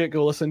watch it,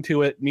 go listen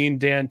to it. Me and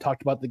Dan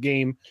talked about the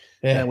game,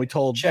 and we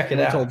told Sean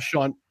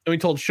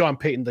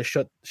Payton to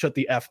shut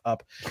the F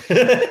up.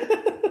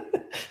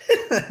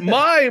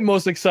 My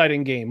most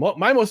exciting game,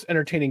 my most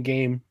entertaining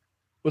game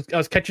I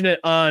was catching it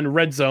on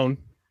Red Zone,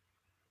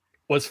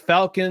 was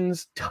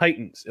Falcons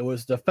Titans. It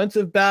was a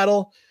defensive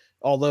battle,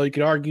 although you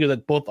could argue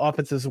that both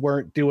offenses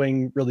weren't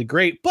doing really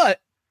great. But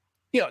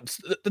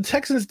the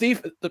Texans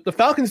the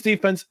Falcons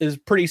defense is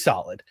pretty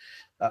solid.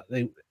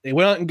 They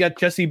went out and got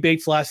Jesse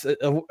Bates in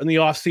the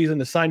offseason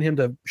to sign him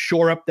to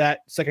shore up that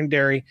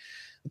secondary.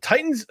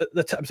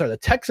 The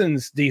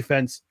Texans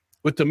defense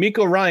with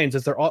DeMeco Ryans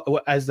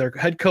as their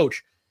head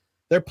coach,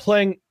 they're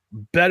playing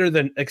better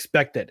than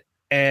expected.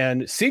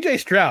 And CJ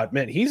Stroud,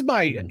 man,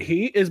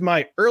 he is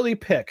my early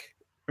pick.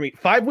 I mean,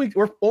 5 weeks.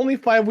 We're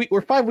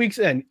 5 weeks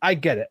in. I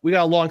get it. We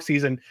got a long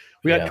season.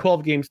 We got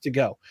 12 games to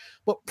go.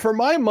 But for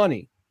my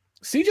money,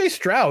 CJ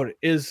Stroud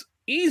is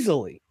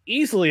easily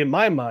in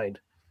my mind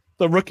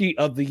the rookie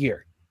of the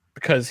year,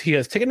 because he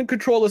has taken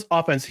control of this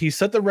offense. He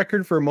set the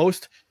record for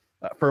most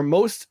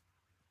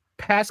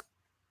pass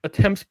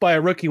attempts by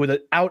a rookie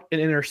without an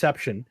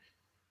interception.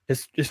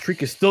 His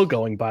streak is still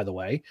going, by the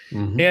way.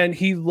 Mm-hmm. And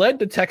he led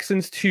the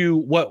Texans to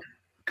what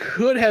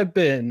could have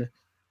been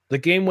the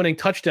game-winning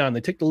touchdown.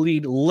 They took the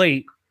lead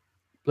late.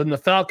 Then the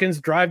Falcons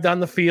drive down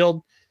the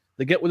field.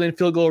 They get within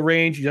field goal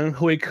range.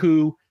 Younghoe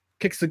Koo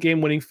kicks the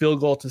game-winning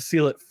field goal to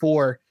seal it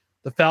for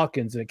the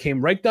Falcons. And it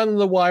came right down to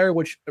the wire,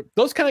 which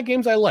those kind of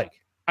games I like.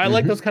 I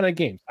like those kind of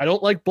games. I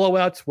don't like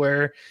blowouts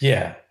where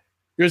you're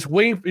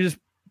just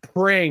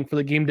praying for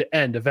the game to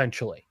end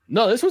eventually.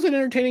 No, this was an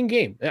entertaining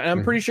game.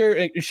 I'm pretty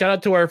sure. Shout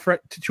out to our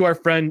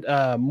friend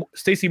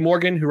Stacey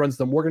Morgan, who runs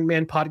the Morgan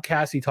Man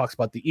podcast. He talks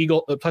about the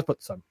Eagles.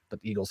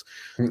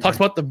 Talks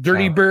about the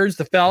Dirty Birds,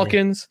 the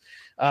Falcons,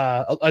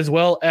 as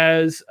well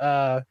as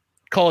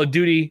Call of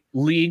Duty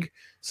League.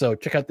 So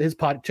check out his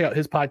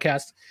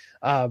podcast.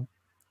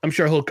 I'm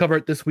sure he'll cover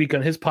it this week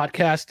on his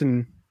podcast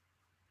and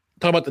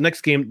talk about the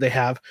next game they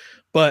have.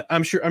 But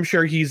I'm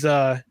sure he's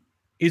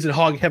in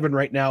hog heaven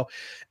right now.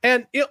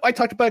 And I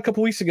talked about a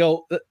couple weeks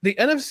ago, the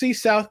NFC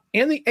South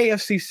and the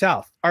AFC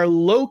South are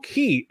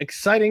low-key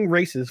exciting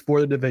races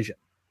for the division,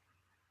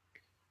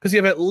 because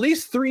you have at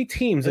least 3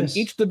 teams in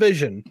each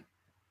division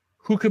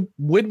who could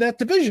win that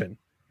division.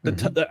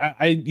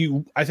 I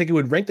think it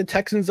would rank the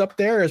Texans up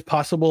there as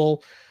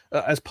possible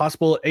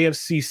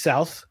AFC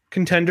South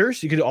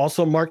contenders. You could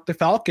also mark the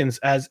Falcons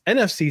as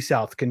NFC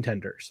South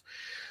contenders.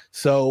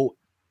 So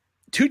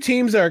 2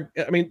 teams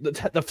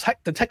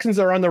the Texans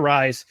are on the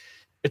rise.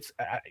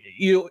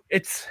 You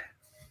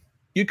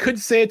could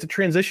say it's a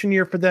transition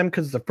year for them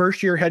because it's the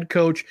first year head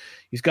coach.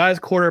 He's got his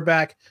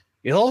quarterback.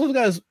 He's also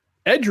got his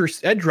edge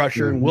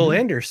rusher and Will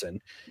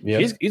Anderson.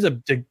 Yep. He's a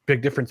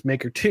big difference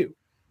maker too.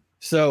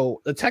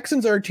 So the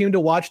Texans are a team to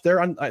watch.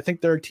 I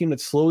think they're a team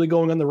that's slowly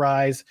going on the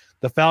rise.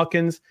 The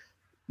Falcons,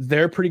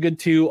 they're pretty good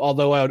too,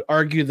 although I would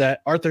argue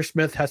that Arthur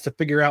Smith has to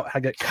figure out how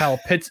to get Kyle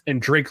Pitts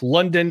and Drake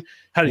London,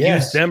 how to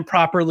use them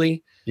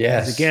properly.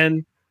 Yes.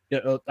 Again,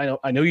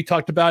 I know you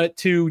talked about it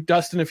too,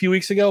 Dustin, a few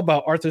weeks ago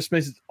about Arthur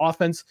Smith's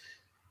offense.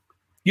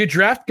 You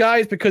draft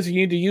guys because you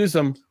need to use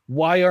them.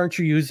 Why aren't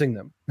you using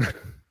them?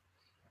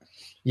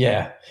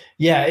 Yeah,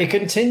 it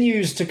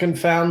continues to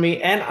confound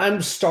me, and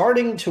I'm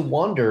starting to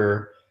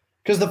wonder.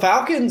 Because the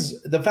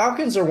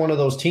Falcons are one of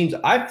those teams.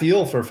 I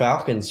feel for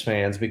Falcons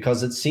fans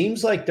because it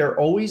seems like they're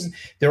always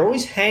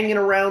hanging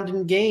around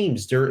in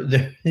games.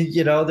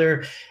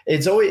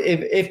 It's always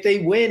if they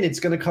win,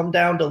 it's going to come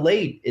down to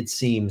late, it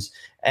seems,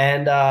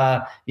 and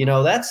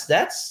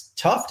that's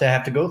tough to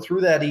have to go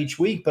through that each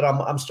week. But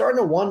I'm starting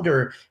to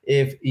wonder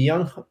if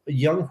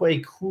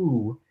Younghoe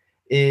Koo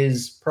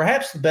is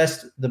perhaps the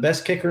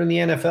best kicker in the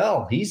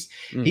NFL.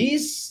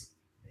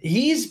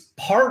 He's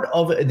part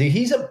of it.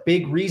 He's a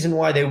big reason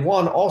why they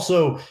won.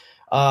 Also,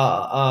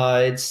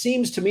 it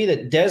seems to me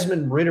that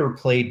Desmond Ridder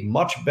played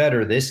much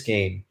better this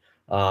game,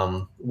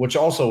 which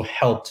also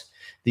helped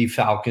the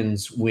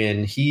Falcons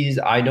win.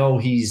 I know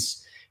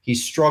he's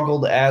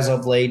struggled as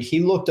of late.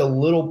 He looked a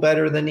little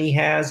better than he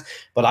has,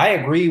 but I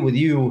agree with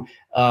you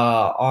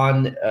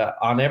on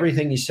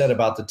everything you said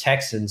about the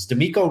Texans.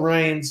 DeMeco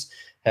Ryans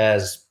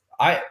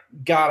I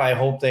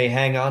hope they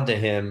hang on to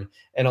him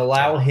and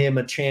allow him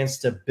a chance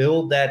to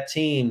build that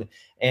team.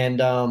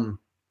 And, I'm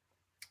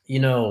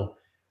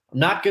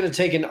not going to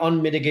take an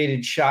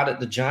unmitigated shot at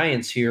the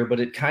Giants here,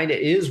 but it kind of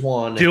is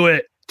one. Do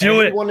it.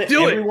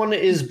 Everyone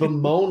is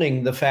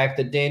bemoaning the fact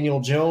that Daniel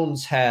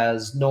Jones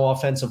has no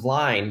offensive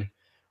line.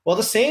 Well,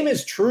 the same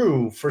is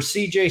true for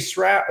CJ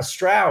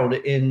Stroud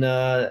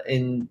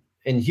in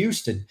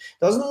Houston.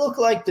 Doesn't look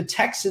like the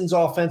Texans'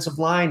 offensive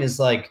line is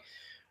like,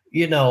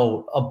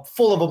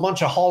 full of a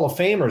bunch of Hall of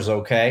Famers,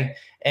 okay?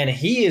 And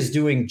he is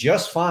doing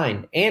just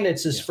fine, and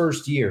it's his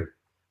first year.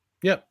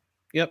 Yep.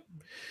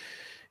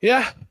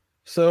 Yeah,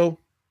 so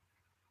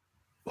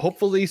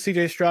hopefully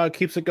CJ Stroud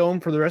keeps it going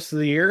for the rest of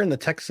the year, and the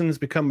Texans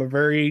become a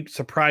very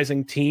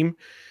surprising team.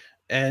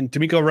 And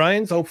DeMeco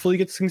Ryans hopefully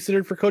gets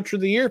considered for Coach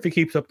of the Year if he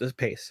keeps up this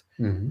pace.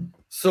 Mm-hmm.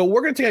 So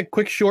we're going to take a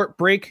quick short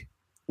break.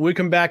 When we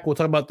come back, we'll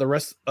talk about the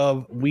rest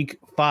of week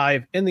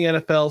 5 in the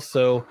NFL.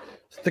 So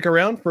stick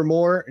around for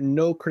more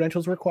No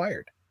Credentials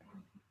Required.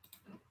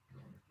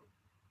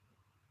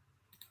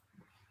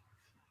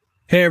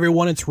 Hey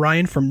everyone, it's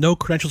Ryan from No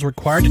Credentials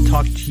Required to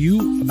talk to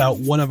you about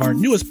one of our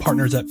newest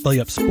partners at Belly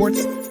Up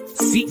Sports,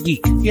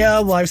 SeatGeek. Yeah,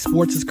 live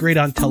sports is great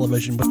on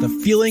television, but the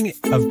feeling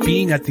of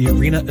being at the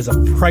arena is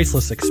a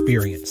priceless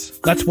experience.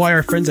 That's why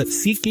our friends at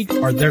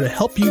SeatGeek are there to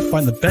help you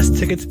find the best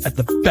tickets at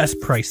the best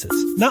prices.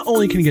 Not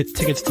only can you get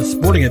tickets to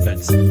sporting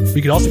events, but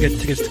you can also get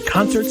tickets to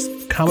concerts,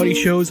 comedy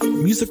shows,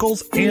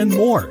 musicals, and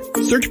more.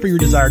 Search for your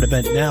desired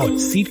event now at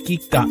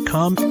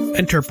SeatGeek.com,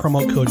 enter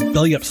promo code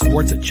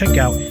BellyUpSports at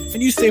checkout,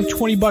 and you save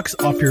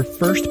 $20 off your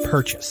first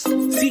purchase.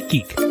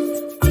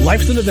 SeatGeek.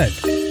 Life's an event.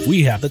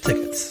 We have the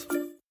tickets.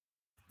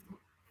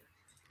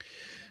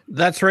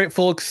 That's right,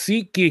 folks.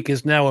 SeatGeek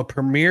is now a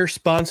premier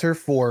sponsor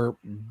for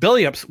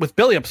Belly Up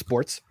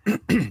Sports.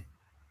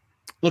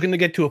 Looking to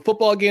get to a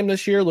football game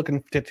this year.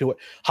 Looking to get to it.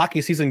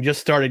 Hockey season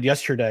just started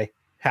yesterday.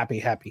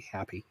 Happy.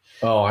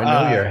 Oh, I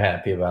know you're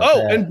happy about that.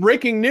 Oh, and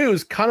breaking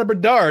news, Connor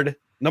Bedard,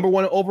 number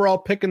 1 overall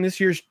pick in this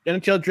year's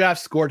NHL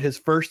draft, scored his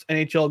first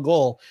NHL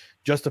goal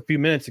just a few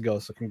minutes ago.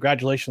 So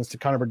congratulations to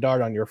Connor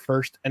Bedard on your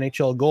first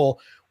NHL goal.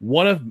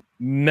 One of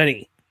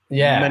many.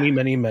 Yeah.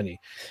 Many.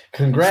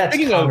 Congrats,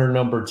 Connor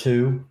number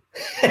 2.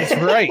 That's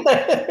right.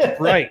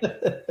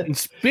 And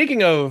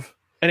speaking of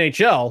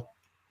NHL,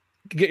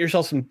 get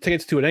yourself some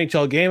tickets to an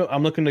NHL game.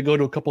 I'm looking to go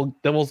to a couple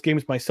Devils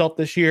games myself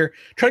this year.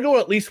 Try to go to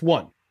at least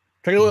one.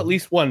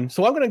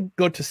 So I'm going to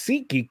go to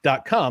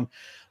SeatGeek.com.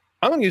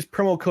 I'm going to use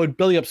promo code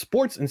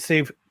BellyUpSports and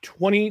save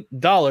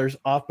 $20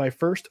 off my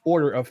first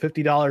order of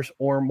 $50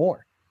 or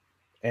more.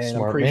 And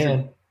Smart I'm pretty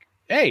man. sure.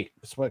 Hey,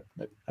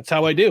 that's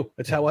how I do.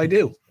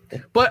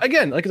 But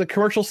again, like the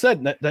commercial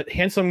said, that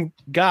handsome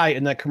guy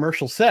in that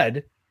commercial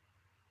said,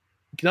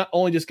 you can not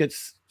only just get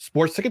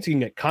sports tickets, you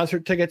can get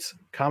concert tickets,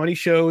 comedy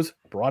shows,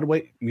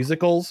 Broadway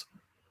musicals,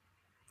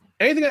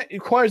 anything that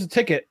requires a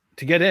ticket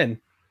to get in,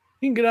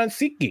 you can get on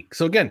SeatGeek.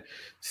 So again,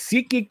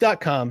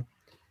 SeatGeek.com,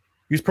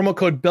 use promo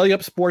code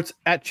BellyUpSports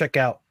at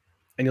checkout,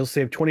 and you'll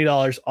save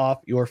 $20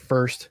 off your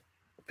first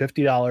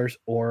 $50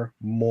 or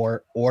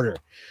more order.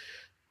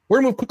 We're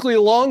going to move quickly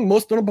along.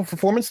 Most notable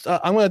performance.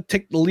 I'm going to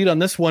take the lead on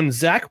this one.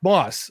 Zach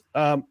Moss.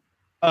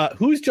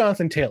 Who's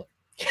Jonathan Taylor?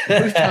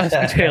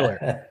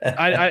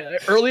 I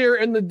earlier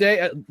in the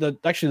day,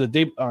 the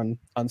day on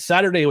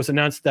Saturday, it was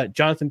announced that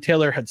Jonathan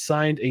Taylor had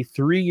signed a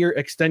 3-year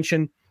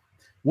extension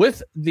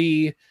with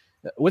the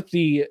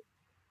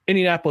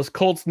Indianapolis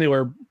Colts, and they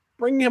were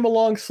bringing him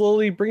along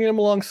slowly.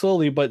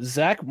 But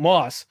Zach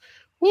Moss,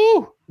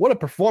 woo, what a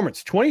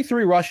performance.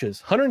 23 rushes,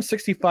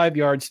 165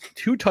 yards,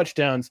 2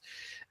 touchdowns,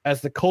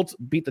 as the Colts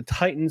beat the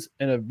Titans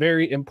in a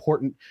very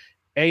important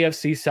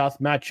AFC South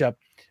matchup.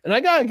 And I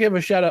got to give a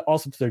shout out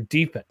also to their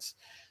defense.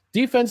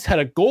 Defense had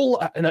a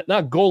goal,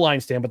 not goal line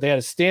stand, but they had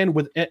a stand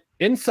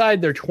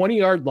inside their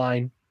 20-yard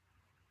line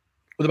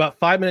with about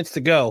 5 minutes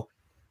to go.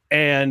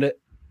 And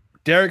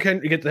Derrick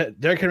Henry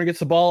gets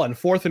the ball on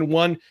 4th and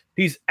 1.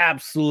 He's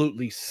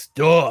absolutely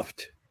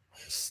stuffed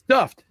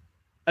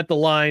at the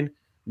line.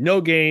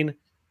 No gain.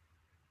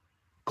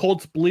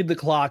 Colts bleed the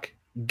clock.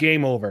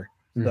 Game over.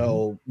 Mm-hmm.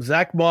 So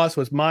Zach Moss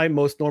was my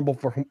most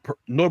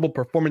notable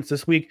performance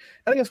this week.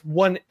 And I guess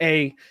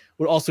 1A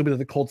would also be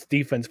the Colts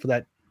defense for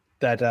that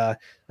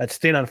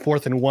stand on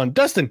 4th and 1.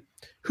 Dustin,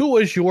 who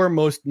was your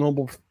most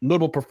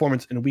notable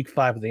performance in week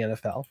 5 of the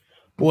NFL?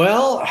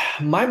 Well,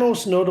 my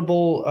most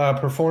notable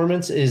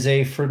performance is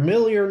a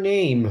familiar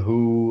name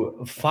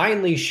who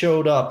finally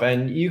showed up,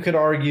 and you could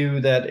argue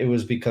that it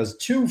was because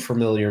 2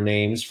 familiar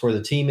names for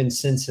the team in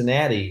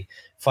Cincinnati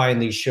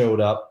finally showed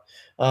up.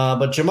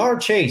 But Ja'Marr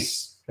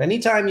Chase,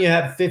 anytime you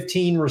have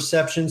 15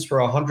 receptions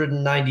for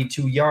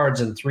 192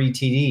 yards and 3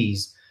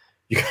 TDs,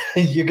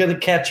 you're going to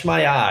catch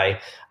my eye.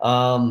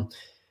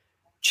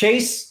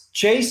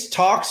 Chase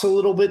talks a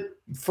little bit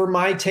for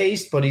my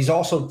taste, but he's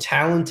also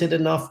talented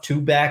enough to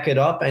back it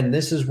up. And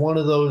this is one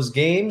of those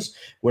games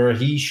where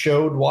he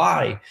showed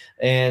why.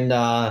 And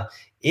and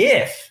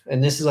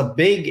this is a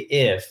big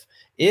if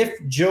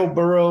Joe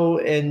Burrow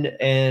and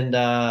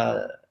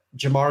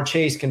Ja'Marr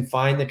Chase can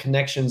find the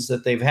connections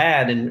that they've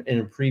had in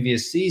a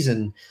previous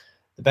season,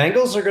 the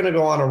Bengals are going to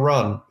go on a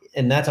run.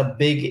 And that's a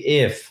big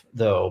if,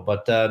 though.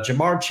 But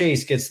Ja'Marr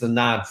Chase gets the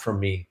nod from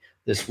me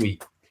this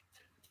week.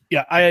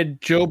 Yeah, I had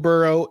Joe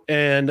Burrow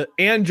and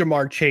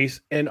Ja'Marr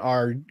Chase in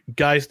our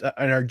guys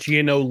in our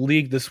GNO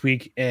league this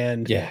week,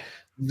 and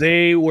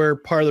they were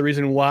part of the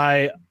reason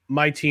why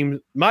my team,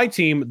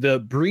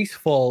 the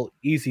Breesful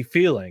Easy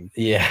Feeling,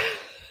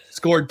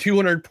 scored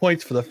 200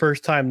 points for the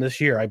first time this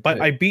year. I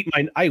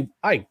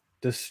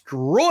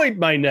destroyed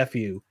my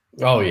nephew.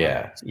 Oh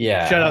yeah.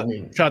 Shout out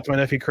to my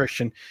nephew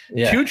Christian.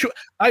 Yeah.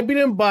 I beat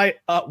him by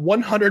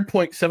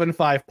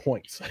 100.75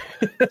 points.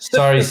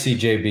 Sorry,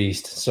 CJ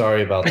Beast.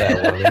 Sorry about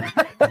that one.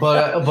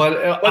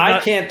 But I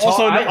can't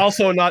talk.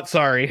 Also not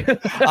sorry.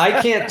 I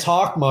can't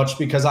talk much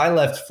because I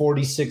left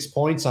 46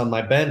 points on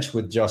my bench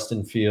with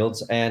Justin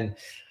Fields, and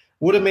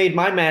would have made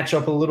my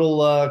matchup a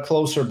little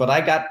closer, but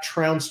I got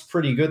trounced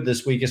pretty good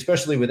this week,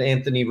 especially with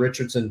Anthony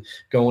Richardson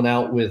going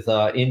out with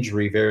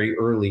injury very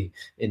early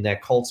in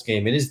that Colts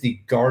game. It is the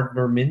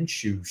Gardner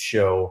Minshew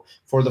show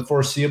for the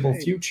foreseeable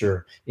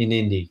future in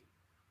Indy.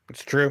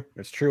 It's true.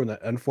 It's true. And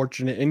that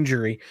unfortunate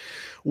injury.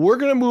 We're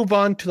going to move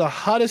on to the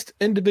hottest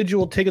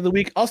individual take of the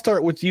week. I'll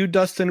start with you,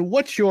 Dustin.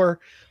 What's your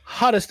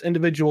hottest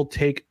individual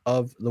take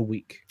of the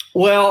week?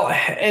 Well,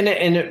 and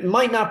it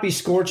might not be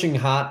scorching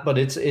hot, but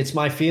it's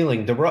my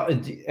feeling.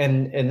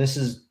 And this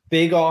is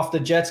big off the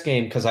Jets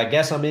game because I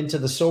guess I'm into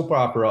the soap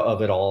opera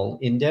of it all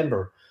in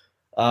Denver.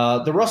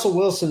 The Russell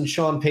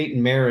Wilson-Sean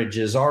Payton marriage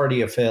is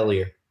already a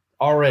failure.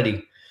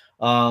 Already.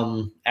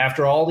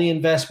 After all the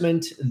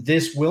investment,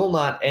 this will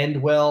not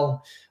end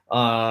well.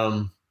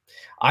 I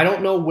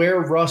don't know where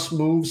Russ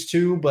moves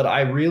to, but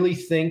I really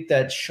think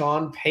that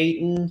Sean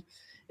Payton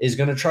is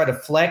going to try to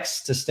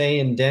flex to stay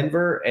in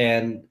Denver,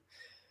 and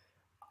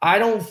I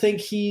don't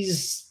think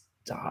he's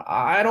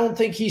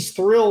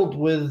thrilled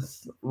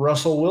with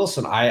Russell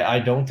Wilson. I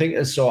don't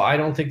think so. I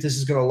don't think this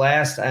is going to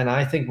last, and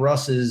I think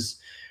Russ is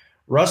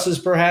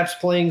perhaps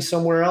playing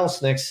somewhere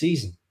else next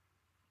season.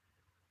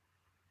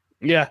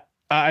 Yeah,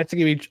 I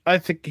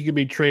think he could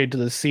be traded to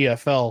the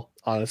CFL,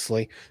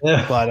 honestly.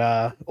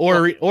 But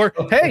or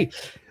hey.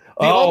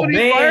 The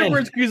Albany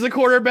Firebirds use the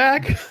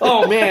quarterback.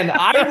 Oh man,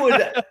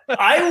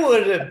 I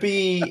would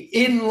be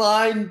in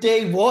line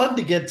day one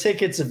to get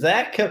tickets if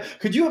that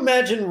could you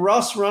imagine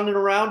Russ running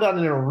around on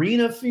an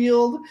arena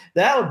field?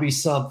 That would be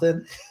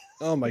something.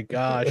 Oh my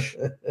gosh.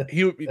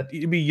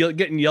 He'd be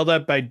getting yelled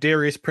at by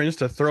Darius Prince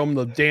to throw him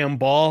the damn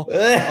ball. Oh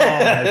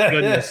my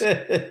goodness.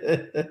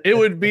 It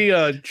would be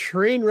a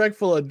train wreck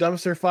full of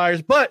dumpster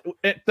fires, but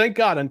thank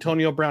God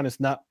Antonio Brown is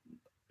not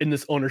in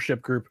this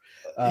ownership group.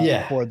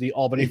 For the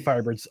Albany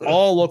Firebirds,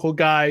 all local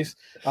guys.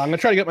 I'm gonna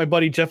try to get my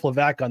buddy Jeff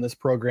Levac on this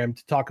program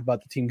to talk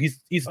about the team.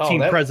 He's the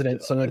team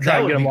president, so I'm gonna try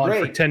and get him on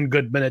for 10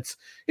 good minutes.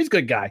 He's a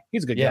good guy.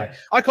 Guy.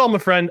 I call him a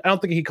friend. I don't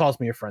think he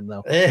calls me a friend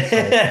though.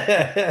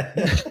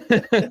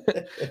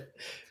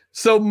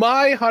 So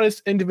my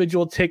hottest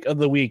individual take of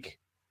the week,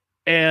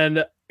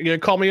 and you're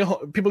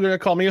gonna people are gonna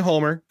call me a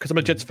homer because I'm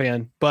a Jets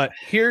fan. But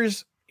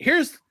here's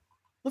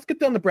let's get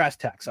down to brass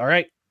tacks. All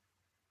right,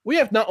 we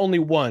have not only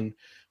one,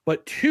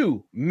 but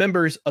two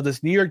members of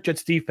this New York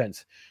Jets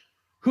defense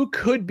who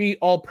could be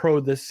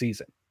all-pro this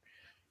season.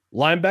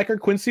 Linebacker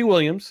Quincy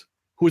Williams,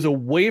 who was a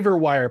waiver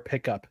wire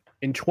pickup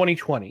in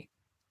 2020,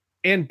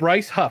 and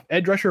Bryce Huff,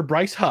 edge rusher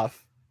Bryce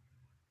Huff,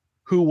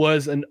 who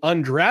was an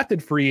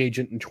undrafted free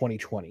agent in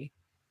 2020.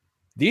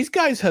 These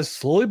guys have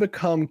slowly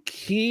become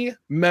key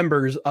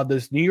members of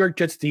this New York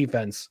Jets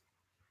defense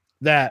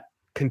that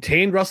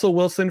contained Russell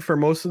Wilson for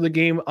most of the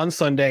game on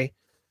Sunday.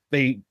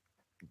 They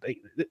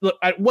look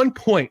at one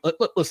point.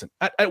 Listen,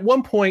 at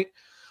one point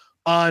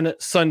on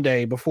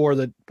Sunday before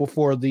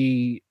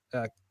the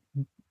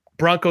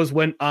Broncos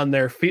went on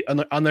their feet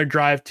on their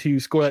drive to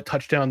score that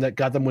touchdown that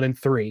got them within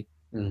 3.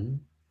 Mm-hmm.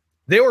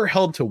 They were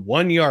held to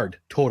 1 yard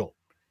total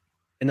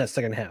in that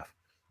second half.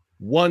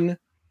 1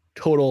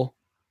 total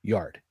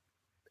yard,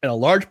 and a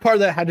large part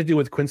of that had to do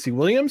with Quincy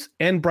Williams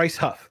and Bryce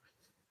Huff.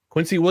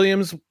 Quincy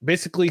Williams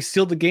basically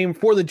sealed the game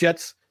for the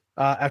Jets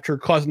after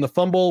causing the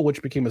fumble,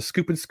 which became a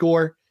scoop and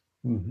score.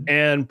 Mm-hmm.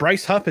 And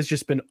Bryce Huff has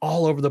just been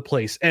all over the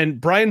place. And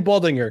Brian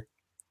Baldinger,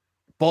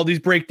 Baldy's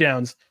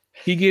breakdowns,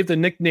 he gave the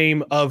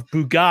nickname of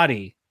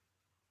Bugatti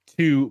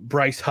to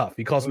Bryce Huff.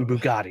 He calls him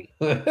Bugatti.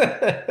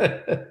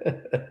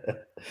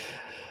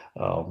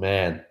 Oh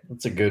man,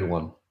 that's a good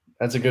one.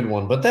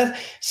 But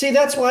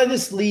that's why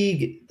this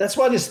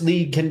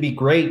league can be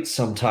great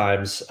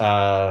sometimes.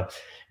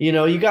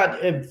 You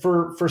got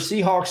for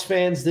Seahawks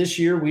fans this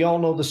year, we all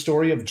know the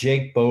story of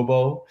Jake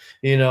Bobo,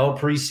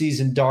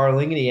 preseason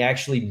darling, and he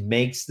actually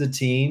makes the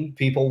team.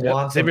 People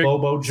want the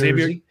Bobo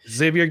jersey.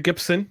 Xavier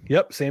Gipson.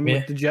 Yep. Same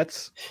with the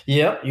Jets.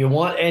 Yep. You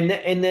want,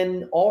 and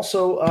then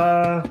also,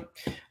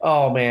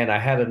 oh man, I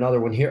had another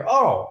one here.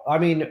 Oh, I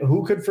mean,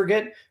 who could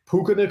forget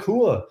Puka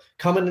Nacua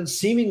coming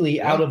seemingly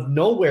out of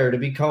nowhere to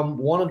become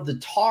one of the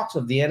talks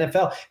of the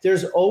NFL?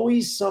 There's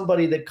always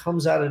somebody that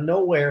comes out of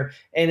nowhere,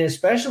 and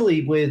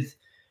especially with,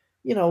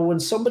 when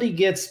somebody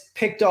gets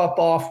picked up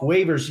off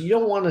waivers, you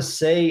don't want to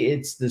say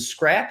it's the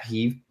scrap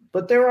heap,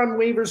 but they're on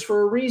waivers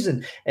for a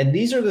reason. And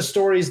these are the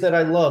stories that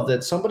I love,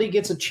 that somebody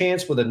gets a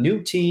chance with a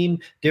new team,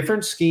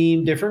 different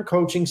scheme, different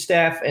coaching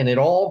staff, and it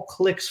all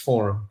clicks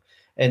for them.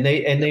 And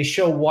they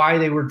show why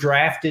they were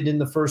drafted in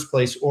the first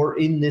place or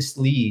in this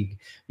league,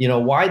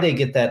 why they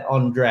get that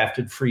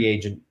undrafted free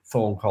agent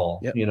phone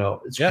call. Yep.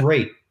 It's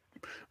great.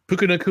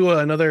 Puka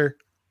Nacua, another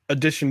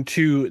addition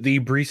to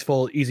the Breece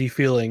Hall easy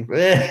feeling.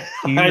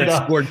 He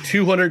scored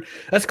 200.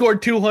 That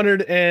scored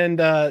 200 and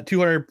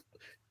 200.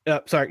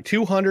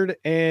 200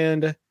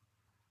 and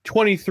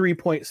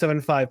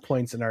 23.75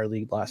 points in our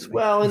league last week.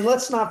 Well, and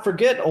let's not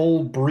forget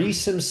old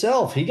Brees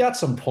himself. He got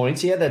some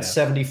points. He had that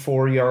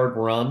 74-yard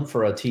run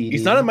for a TD.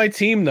 He's not on my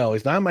team, though.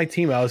 He's not on my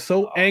team. I was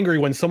so angry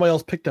when somebody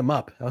else picked him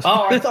up.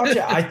 I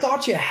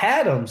thought you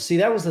had him. See,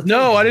 that was the thing.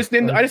 No, I just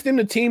named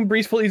the team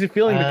Brees Full Easy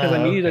Feeling because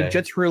I needed a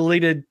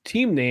Jets-related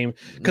team name.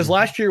 Because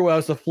last year I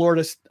was the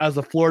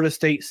Florida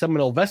State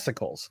Seminole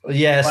Vesicles.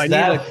 Yes, so I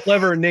needed a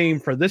clever name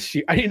for this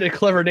year.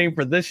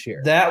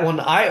 That one,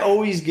 I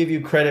always give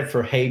you credit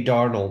for Hey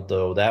Darnold.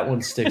 Though that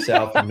one sticks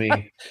out for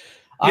me.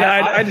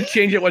 I had to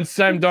change it when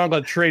Sam Darnold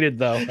got traded,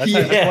 though. That's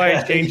why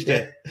I changed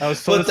it. I was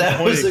so disappointed.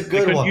 That was a good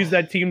one. I couldn't use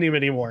that team name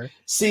anymore.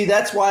 See,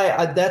 that's why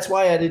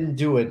I didn't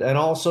do it. And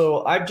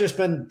also, I've just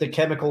been the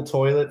chemical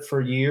toilet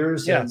for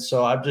years, and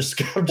so I'm just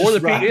you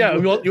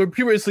were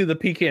previously the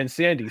Pecan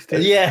Sandies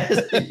too. Yes.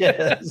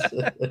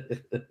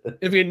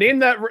 If you name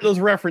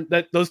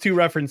those two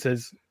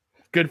references,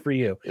 good for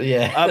you.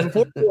 Yeah.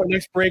 Before we go our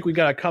next break, we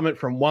got a comment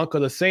from Wonka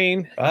the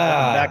Sane.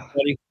 Back,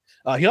 buddy.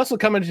 He also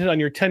commented on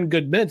your 10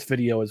 good minutes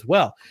video as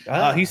well.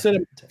 He said,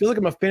 I feel like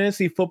I'm a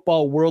fantasy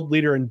football world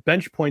leader in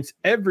bench points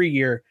every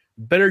year.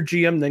 Better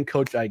GM than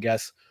coach, I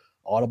guess.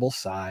 Audible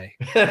sigh.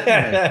 I'm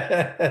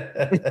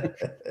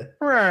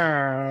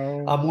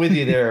with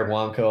you there,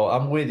 Wonko.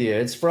 I'm with you.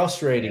 It's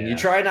frustrating. You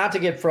try not to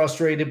get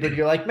frustrated, but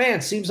you're like,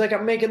 man, seems like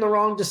I'm making the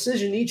wrong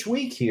decision each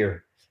week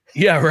here.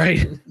 Yeah,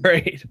 right.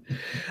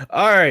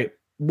 All right.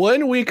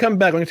 When we come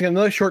back, we're going to take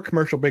another short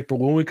commercial break, but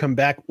when we come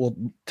back, we'll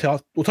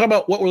talk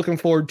about what we're looking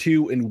forward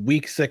to in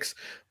week 6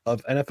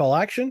 of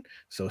NFL action,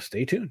 so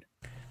stay tuned.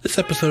 This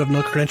episode of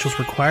No Credentials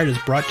Required is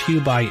brought to you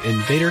by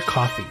Invader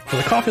Coffee. For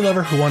the coffee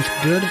lover who wants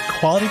good,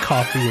 quality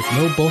coffee with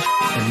no bullshit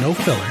and no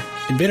filler,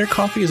 Invader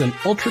Coffee is an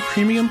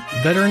ultra-premium,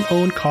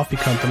 veteran-owned coffee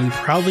company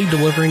proudly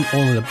delivering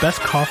only the best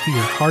coffee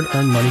your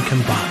hard-earned money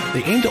can buy.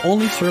 They aim to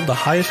only serve the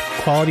highest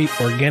quality,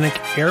 organic,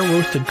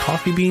 air-roasted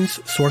coffee beans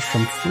sourced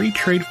from free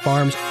trade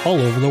farms all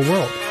over the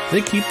world.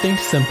 They keep things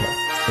simple.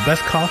 The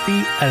best coffee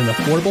at an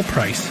affordable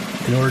price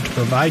in order to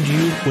provide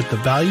you with the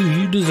value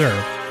you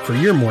deserve for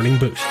your morning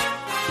boost.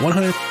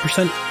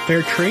 100%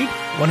 fair trade,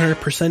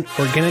 100%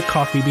 organic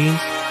coffee beans,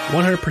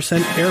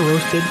 100%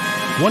 air-roasted,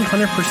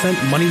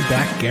 100%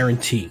 money-back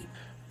guarantee.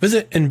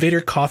 Visit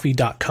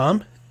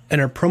invadercoffee.com,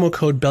 enter promo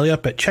code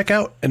BELLYUP at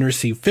checkout, and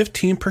receive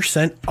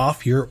 15%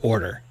 off your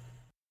order.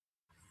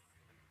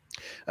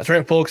 That's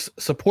right, folks.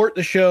 Support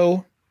the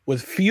show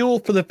with fuel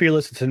for the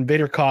fearless. It's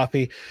Invader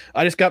Coffee.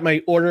 I just got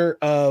my order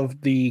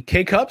of the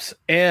K-Cups,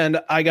 and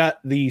I got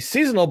the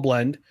seasonal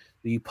blend,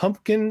 the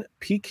Pumpkin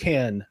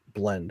Pecan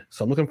blend.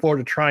 So I'm looking forward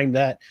to trying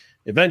that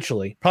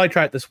eventually. Probably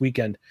try it this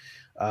weekend.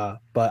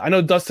 But I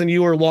know, Dustin,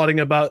 you were lauding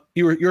about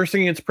you were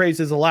singing its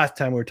praises the last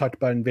time we talked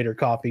about Invader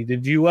Coffee.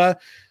 Did you do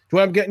you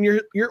end up getting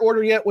your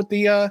order yet with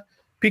the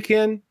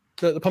pecan,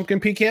 the pumpkin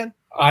pecan?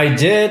 I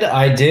did,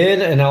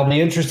 and I'll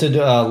be interested.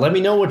 Let me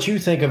know what you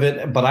think of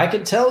it. But I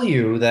can tell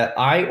you that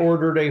I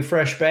ordered a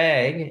fresh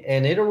bag,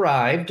 and it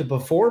arrived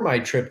before my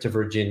trip to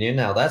Virginia.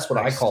 Now that's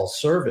what I call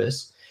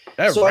service.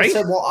 So right? I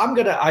said, well, I'm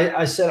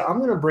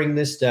gonna bring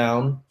this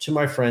down to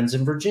my friends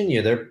in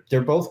Virginia.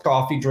 They're both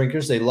coffee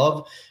drinkers. They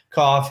love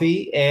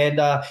coffee, and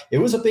it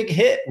was a big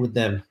hit with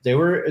them. They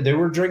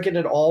were drinking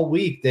it all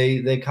week.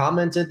 They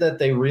commented that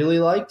they really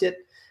liked it,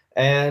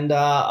 and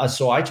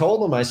so I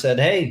told them, I said,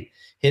 hey,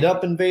 hit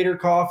up Invader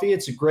Coffee.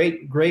 It's a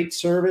great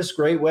service,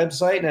 great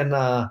website, and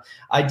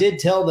I did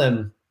tell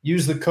them,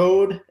 use the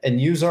code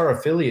and use our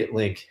affiliate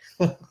link.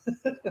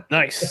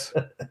 Nice.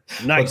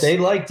 But they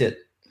liked it.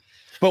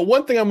 But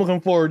one thing I'm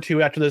looking forward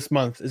to after this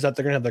month is that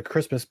they're going to have the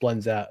Christmas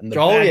blends out. And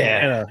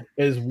the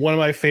is one of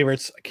my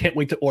favorites. I can't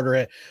wait to order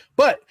it.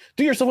 But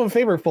do yourself a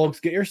favor, folks.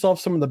 Get yourself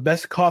some of the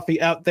best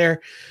coffee out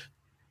there.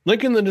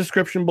 Link in the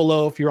description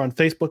below if you're on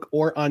Facebook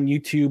or on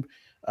YouTube.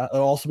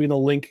 It'll also be in the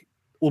link.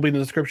 Will be in the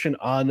description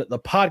on the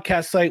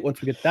podcast site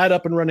once we get that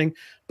up and running.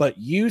 But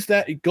use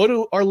that.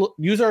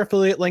 Use our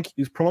affiliate link.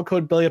 Use promo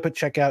code BELLYUP at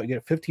checkout. You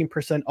get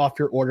 15% off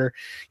your order.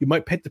 You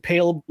might have to pay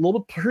a little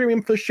bit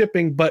premium for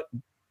shipping, but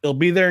it'll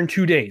be there in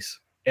 2 days,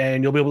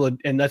 and you'll be able to.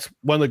 And that's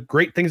one of the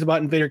great things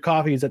about Invader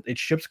Coffee is that it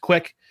ships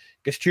quick,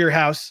 gets to your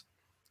house,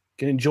 you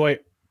can enjoy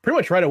it pretty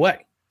much right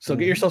away. So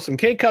get yourself some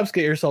K-Cups,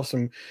 get yourself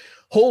some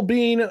whole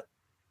bean.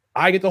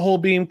 I get the whole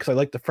bean because I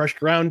like the fresh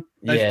ground.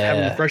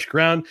 Having the fresh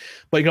ground,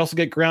 but you can also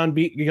get ground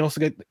beet. You can also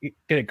get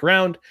it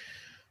ground.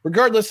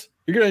 Regardless,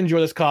 you're gonna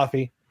enjoy this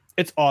coffee.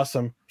 It's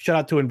awesome. Shout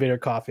out to Invader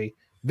Coffee,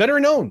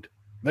 veteran owned.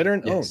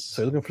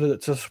 So you're looking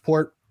to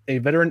support a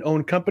veteran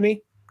owned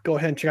company. Go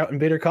ahead and check out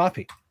Invader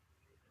Coffee.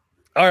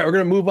 All right, we're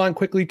going to move on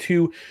quickly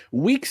to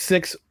week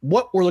 6,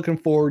 what we're looking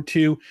forward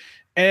to.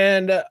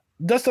 And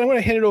Dustin, I'm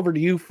going to hand it over to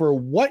you for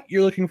what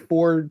you're looking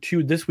forward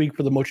to this week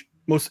for the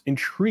most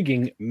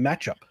intriguing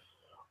matchup.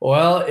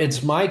 Well,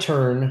 it's my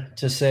turn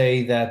to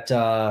say that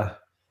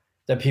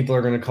that people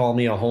are going to call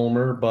me a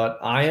homer, but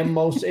I am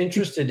most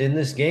interested in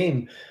this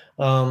game.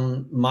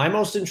 My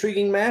most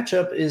intriguing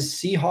matchup is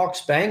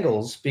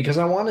Seahawks-Bengals because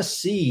I want to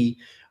see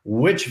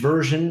which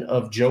version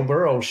of Joe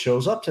Burrow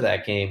shows up to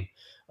that game.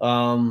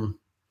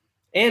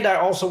 And I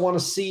also want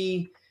to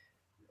see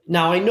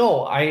Now I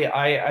know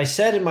I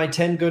said in my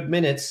 10 good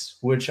minutes,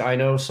 which I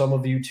know some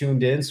of you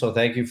tuned in, so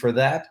thank you for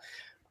that.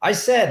 I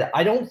said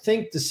I don't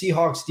think the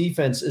Seahawks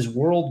defense is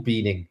world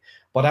beating,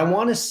 but I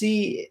want to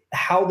see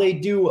how they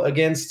do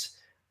against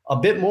a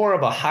bit more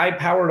of a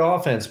high-powered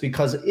offense,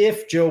 because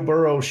if Joe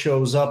Burrow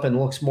shows up and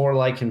looks more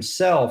like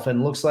himself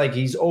and looks like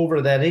he's over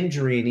that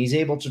injury and he's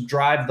able to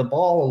drive the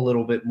ball a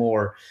little bit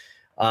more,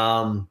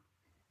 I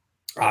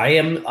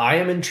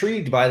am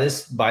intrigued by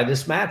this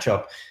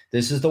matchup.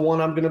 This is the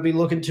one I'm going to be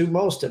looking to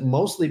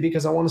mostly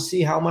because I want to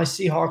see how my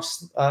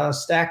Seahawks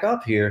stack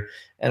up here,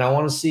 and I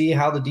want to see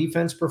how the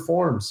defense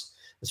performs,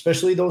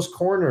 especially those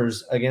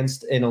corners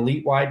against an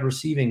elite wide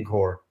receiving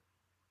core.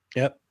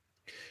 Yep.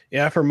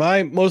 Yeah, for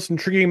my most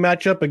intriguing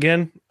matchup,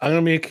 again, I'm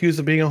going to be accused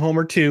of being a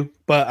homer too,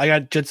 but I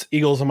got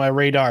Jets-Eagles on my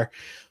radar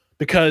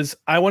because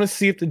I want to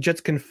see if the Jets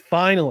can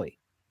finally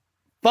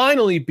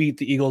beat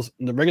the Eagles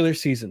in the regular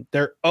season.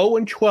 They're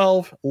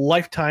 0-12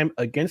 lifetime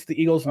against the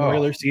Eagles in the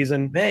regular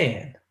season.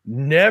 Man.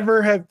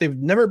 They've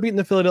never beaten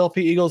the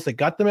Philadelphia Eagles. They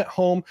got them at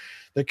home.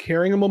 They're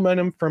carrying the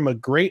momentum from a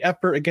great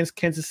effort against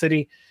Kansas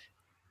City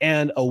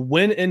and a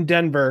win in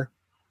Denver.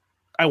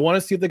 I want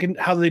to see if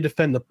how they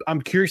defend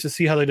I'm curious to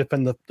see how they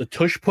defend the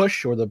tush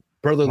push or the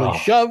brotherly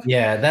shove.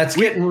 Yeah, that's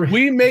we were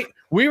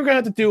going to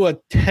have to do a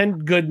 10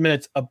 good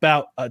minutes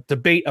about a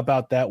debate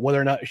about that,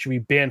 whether or not it should be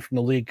banned from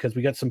the league, because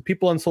we got some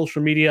people on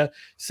social media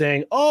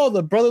saying, oh,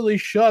 the brotherly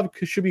shove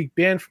should be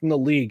banned from the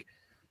league.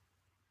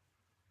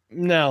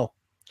 No,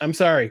 I'm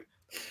sorry.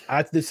 I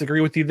have to disagree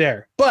with you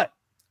there. But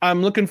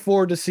I'm looking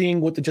forward to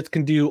seeing what the Jets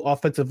can do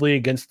offensively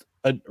against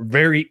a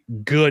very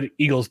good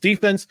Eagles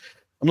defense.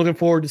 I'm looking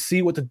forward to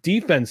see what our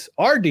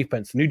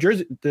defense,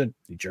 the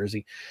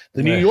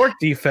New York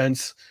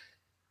defense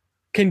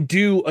can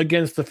do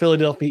against the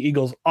Philadelphia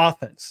Eagles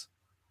offense.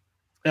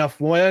 Now,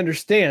 from what I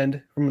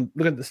understand, from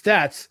looking at the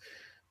stats,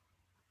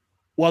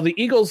 while the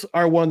Eagles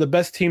are one of the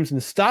best teams in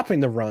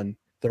stopping the run,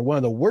 they're one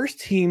of the worst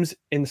teams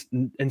in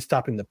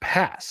stopping the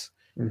pass.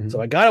 Mm-hmm.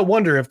 So I gotta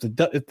wonder if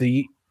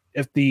the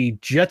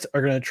Jets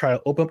are going to try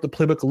to open up the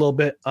playbook a little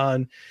bit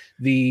on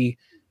the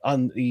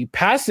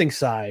passing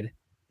side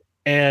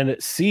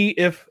and see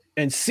if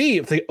they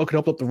can open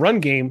up the run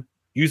game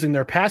using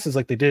their passes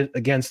like they did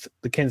against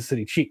the Kansas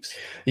City Chiefs.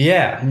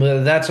 Yeah,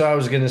 that's what I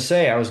was going to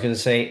say.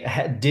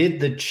 Did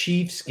the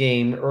Chiefs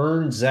game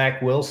earn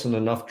Zach Wilson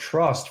enough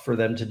trust for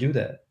them to do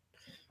that?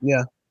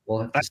 Yeah.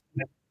 Well, I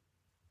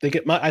think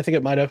it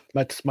might have.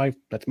 That's my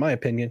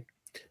opinion.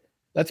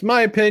 That's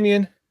my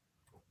opinion.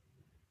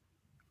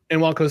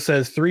 And Walco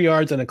says 3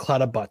 yards and a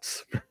cloud of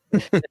butts.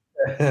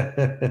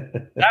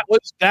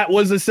 That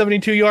was a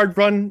 72-yard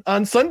run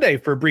on Sunday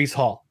for Breece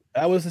Hall.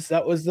 That was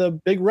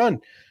the big run,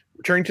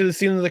 returning to the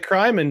scene of the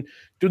crime and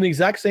doing the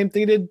exact same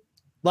thing he did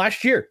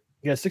last year.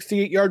 He had a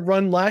 68-yard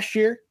run last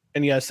year,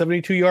 and he had a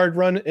 72-yard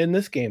run in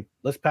this game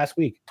this past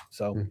week.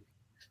 So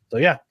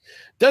yeah,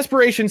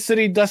 Desperation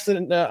City,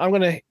 Dustin. I'm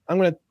gonna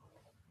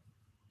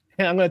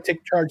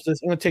take charge of this.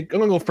 I'm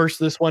gonna go first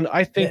to this one.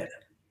 I think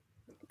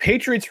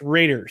Patriots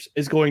Raiders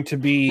is going to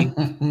be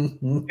a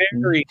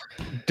very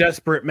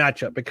desperate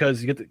matchup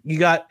because you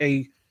got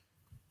a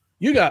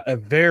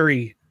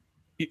very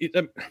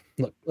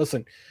look.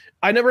 Listen,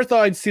 I never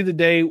thought I'd see the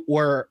day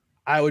where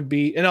I would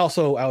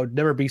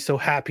never be so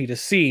happy to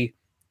see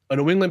a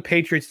New England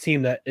Patriots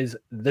team that is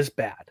this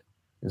bad.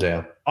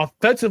 Yeah,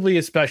 offensively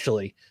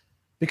especially,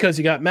 because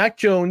you got Mac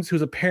Jones,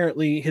 who's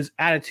apparently his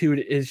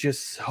attitude is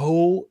just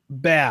so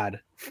bad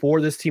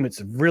for this team.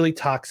 It's really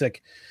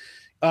toxic.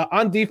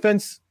 On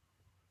defense,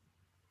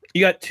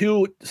 you got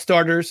two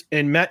starters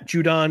in Matt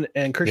Judon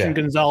and Christian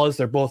Gonzalez.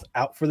 They're both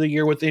out for the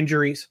year with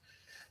injuries.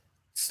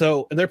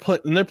 So they're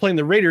playing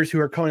the Raiders, who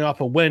are coming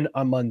off a win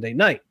on Monday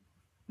night.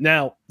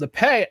 Now the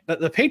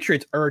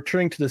Patriots are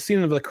returning to the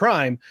scene of the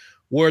crime,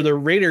 where the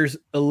Raiders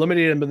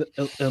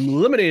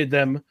eliminated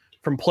them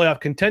from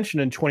playoff contention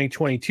in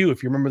 2022.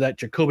 If you remember that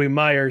Jacoby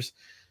Myers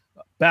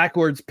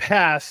backwards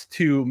pass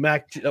to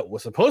Mac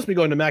was supposed to be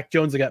going to Mac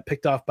Jones. That got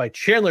picked off by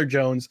Chandler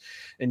Jones,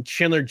 and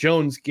Chandler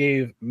Jones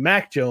gave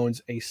Mac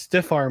Jones a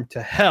stiff arm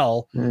to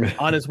hell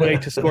on his way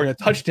to scoring a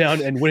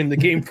touchdown and winning the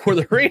game for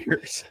the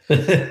Raiders.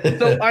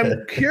 So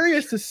I'm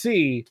curious to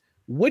see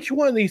which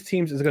one of these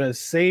teams is going to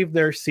save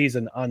their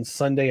season on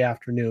Sunday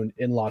afternoon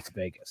in Las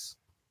Vegas.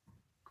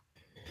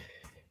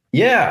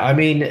 Yeah, I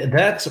mean,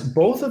 that's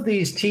both of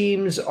these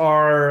teams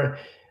are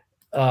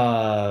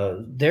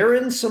they're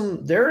in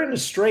a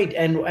strait,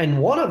 and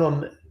one of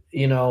them,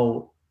 you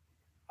know,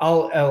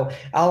 I'll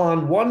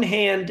on one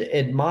hand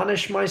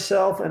admonish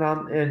myself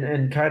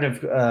and kind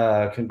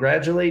of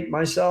congratulate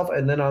myself,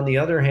 and then on the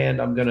other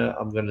hand I'm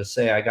gonna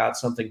say I got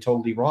something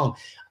totally wrong.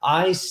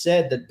 I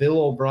said that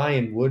Bill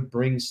O'Brien would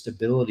bring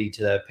stability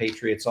to that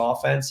Patriots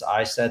offense.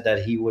 I said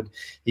that he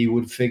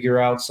would figure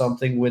out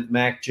something with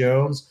Mac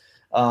Jones,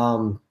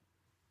 but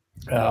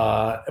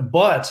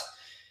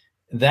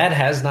that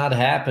has not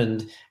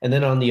happened. And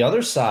then on the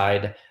other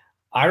side,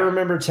 I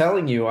remember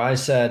telling you, I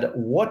said,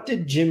 what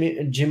did Jimmy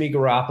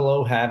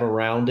Garoppolo have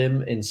around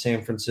him in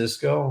San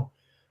Francisco?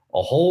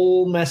 A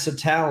whole mess of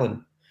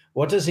talent.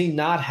 What does he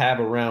not have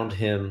around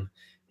him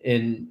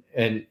in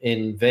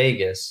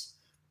Vegas?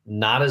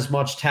 Not as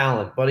much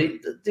talent, but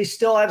they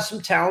still have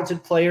some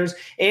talented players.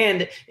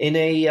 And in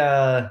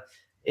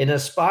a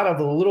spot of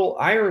a little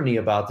irony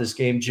about this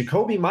game,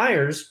 Jacoby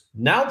Myers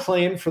now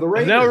playing for the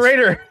Raiders. Now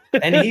Raider.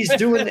 And he's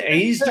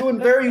doing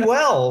very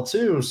well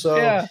too. So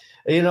yeah.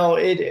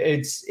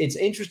 It's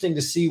interesting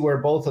to see where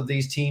both of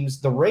these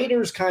teams, the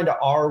Raiders kind of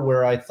are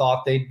where I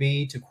thought they'd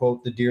be, to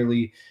quote the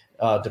dearly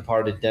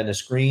departed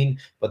Dennis Green,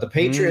 but the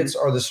Patriots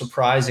are the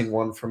surprising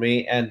one for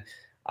me. And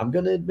I'm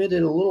going to admit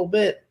it a little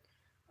bit.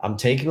 I'm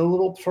taking a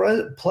little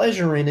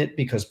pleasure in it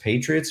because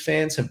Patriots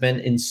fans have been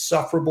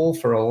insufferable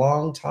for a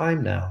long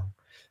time now.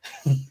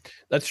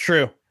 That's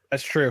true.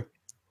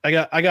 I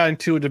got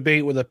into a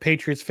debate with a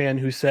Patriots fan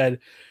who said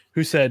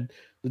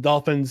the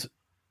Dolphins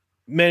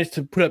managed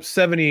to put up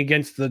 70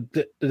 against the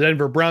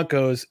Denver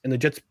Broncos and the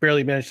Jets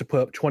barely managed to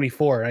put up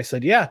 24. And I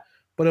said, yeah,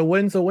 but a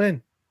win's a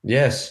win.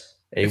 Yes,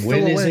 a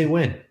win is a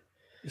win.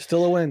 It's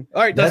still a win.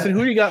 All right, Dustin,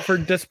 who do you got for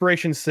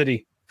Desperation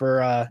City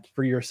for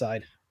your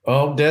side?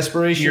 Oh,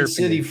 Desperation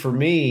City for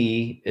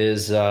me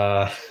is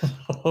oh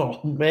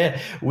man,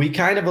 we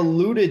kind of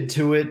alluded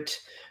to it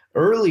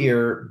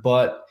earlier,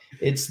 but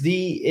it's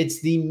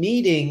the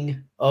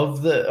meeting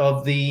of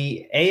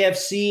the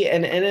AFC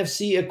and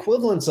NFC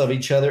equivalents of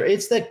each other.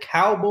 It's the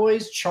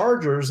Cowboys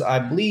Chargers, I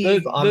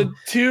believe. The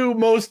two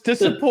most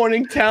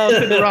disappointing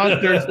talented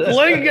rosters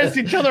playing against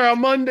each other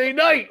on Monday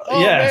night.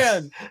 Oh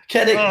yes. Man.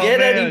 Can it get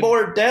any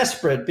more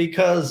desperate?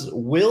 Because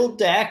will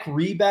Dak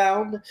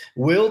rebound?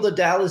 Will the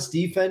Dallas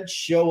defense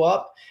show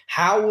up?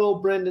 How will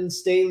Brendan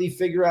Staley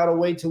figure out a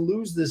way to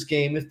lose this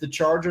game if the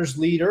Chargers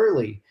lead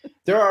early?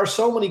 There are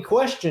so many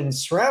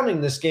questions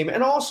surrounding this game.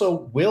 And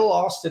also, will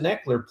Austin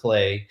Eckler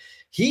play?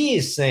 He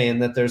is saying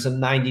that there's a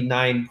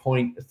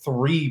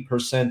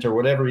 99.3% or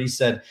whatever he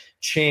said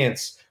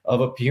chance of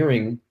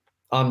appearing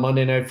on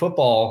Monday Night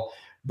Football.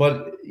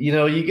 But,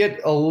 you get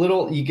a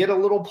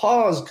little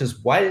pause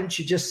because why didn't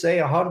you just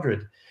say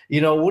 100?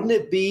 Wouldn't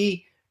it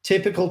be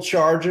typical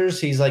Chargers?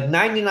 He's like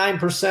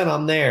 99%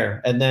 I'm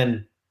there. And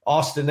then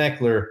Austin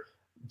Eckler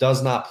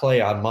does not play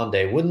on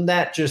Monday. Wouldn't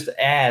that just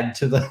add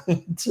to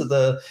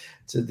the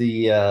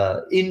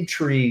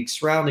intrigue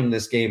surrounding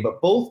this game?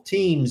 But both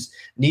teams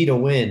need a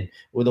win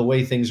with the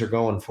way things are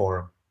going for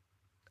them.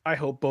 I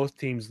hope both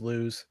teams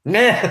lose.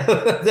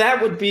 That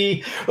would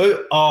be.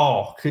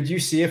 Oh, could you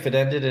see if it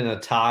ended in a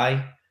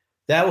tie?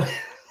 That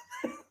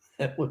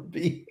would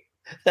be.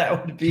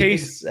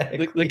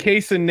 Exactly. The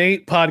Case and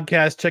Nate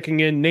podcast checking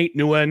in. Nate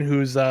Nguyen,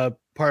 who's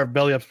part of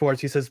Belly Up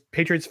Sports, he says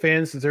Patriots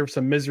fans deserve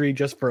some misery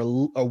just for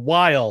a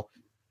while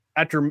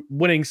after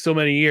winning so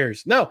many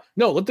years. No,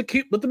 let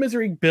the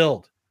misery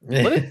build.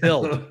 Let it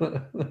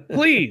build.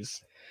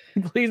 Please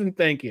and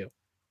thank you.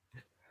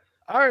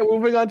 All right,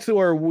 moving on to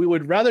our we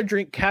would rather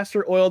drink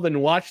castor oil than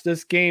watch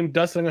this game.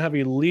 Dustin, I'm gonna have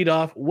you lead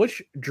off.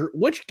 Which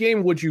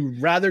game would you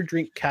rather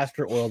drink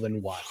castor oil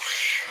than watch?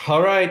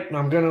 All right,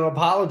 I'm going to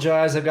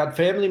apologize. I've got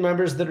family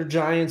members that are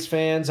Giants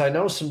fans. I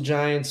know some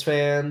Giants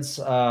fans.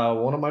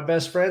 One of my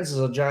best friends is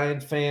a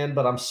Giant fan,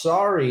 but I'm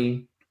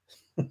sorry.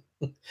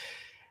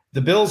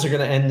 The Bills are going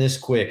to end this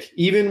quick.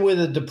 Even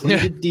with a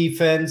depleted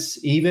defense,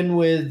 even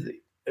with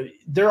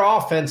their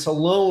offense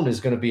alone is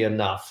going to be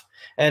enough.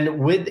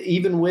 And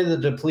even with a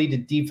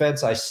depleted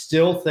defense, I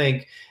still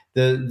think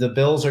the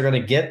Bills are going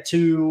to get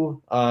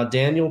to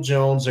Daniel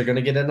Jones. They're going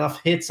to get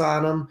enough hits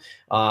on him.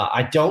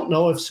 I don't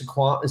know if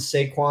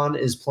Saquon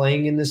is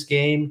playing in this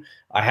game.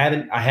 I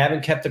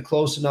haven't kept a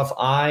close enough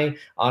eye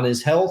on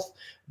his health,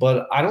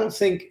 but I don't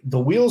think the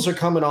wheels are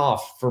coming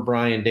off for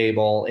Brian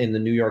Daboll in the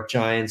New York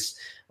Giants.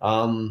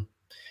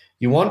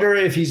 You wonder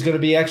if he's going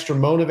to be extra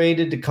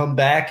motivated to come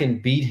back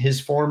and beat his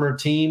former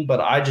team, but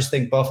I just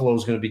think Buffalo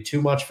is going to be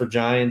too much for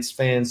Giants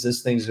fans.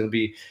 This thing's going to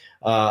be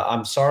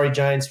I'm sorry,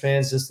 Giants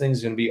fans. This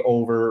thing's going to be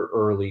over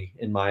early,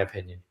 in my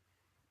opinion.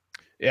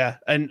 Yeah,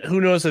 and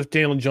who knows if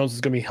Daniel Jones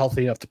is going to be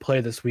healthy enough to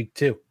play this week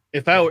too.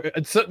 There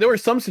were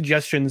some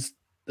suggestions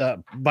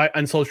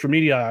on social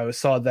media. I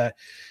saw that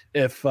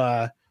if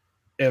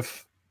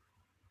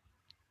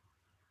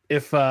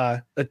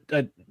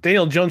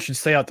Daniel Jones should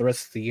stay out the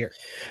rest of the year.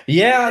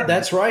 Yeah,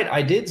 that's right.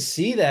 I did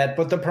see that,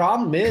 but the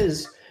problem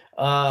is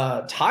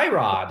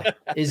Tyrod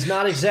is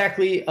not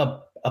exactly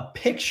a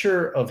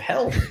picture of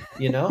health,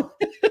 Case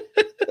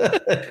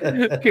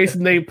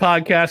and Nate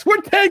podcast. We're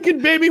tanking,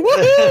 baby.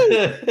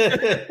 Woohoo!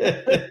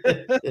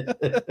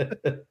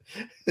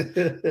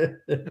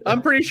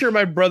 I'm pretty sure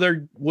my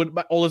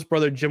oldest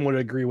brother Jim would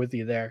agree with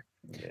you there.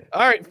 Yeah.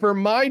 All right, for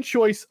my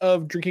choice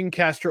of drinking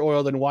castor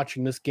oil than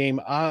watching this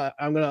game,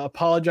 I'm going to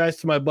apologize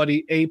to my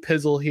buddy A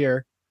Pizzle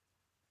here.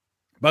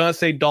 But I'm going to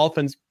say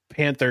Dolphins,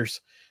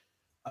 Panthers.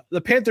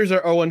 The Panthers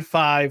are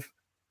 0-5.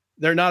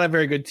 They're not a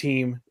very good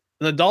team.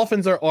 And the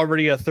Dolphins are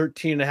already a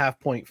 13.5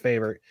 point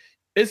favorite.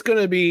 It's not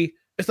going to be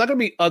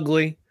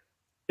ugly.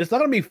 It's not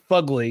going to be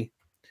fugly.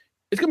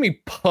 It's going to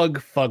be pug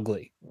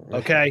fugly.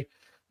 Okay.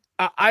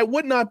 I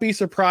would not be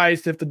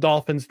surprised if the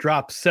Dolphins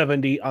drop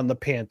 70 on the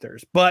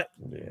Panthers, but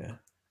yeah,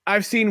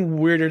 I've seen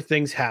weirder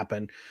things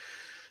happen.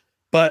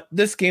 But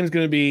this game's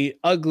going to be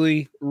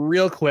ugly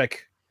real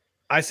quick.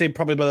 I say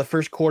probably by the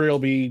first quarter, it'll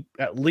be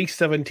at least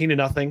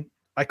 17-0.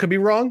 I could be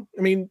wrong.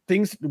 I mean,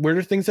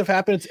 weirder things have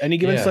happened. It's any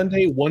given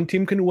Sunday. One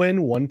team can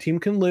win, one team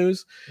can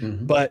lose.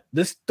 Mm-hmm. But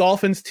this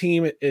Dolphins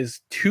team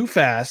is too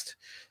fast.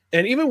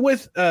 And even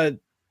with Devon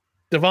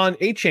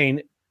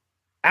Achane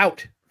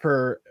out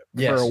for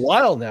a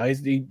while now,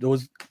 he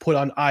was put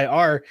on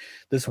IR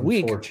this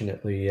week.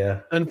 Unfortunately,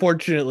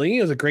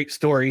 it was a great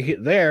story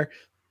there.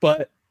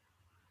 But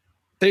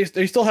they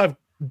still have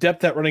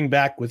depth at running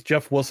back with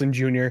Jeff Wilson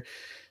Jr.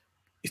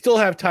 You still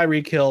have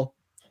Tyreek Hill.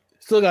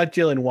 Still got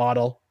Jalen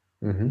Waddle.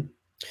 Mm-hmm.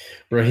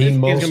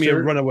 Raheem Mostert. It's going to be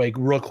a runaway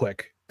real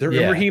quick.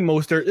 Raheem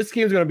Mostert. This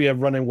game's going to be a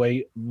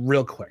runaway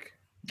real quick.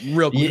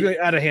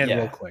 Out of hand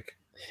real quick.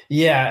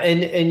 Yeah,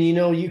 and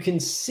you can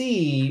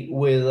see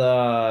with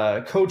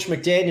Coach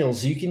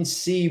McDaniels, you can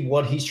see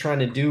what he's trying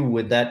to do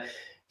with that.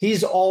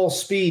 He's all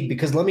speed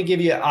because let me give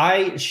you,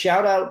 I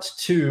shout out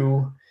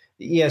to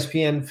the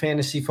ESPN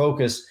Fantasy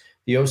Focus,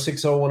 the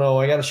 06010.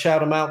 I got to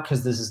shout him out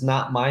because this is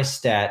not my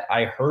stat.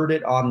 I heard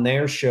it on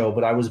their show,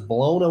 but I was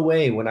blown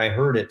away when I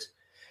heard it.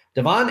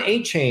 Devon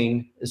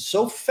Achane is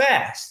so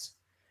fast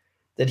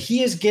that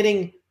he is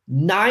getting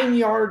 9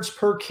 yards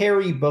per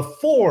carry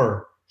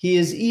before he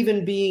is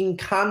even being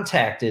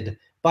contacted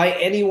by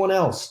anyone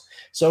else.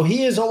 So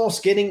he is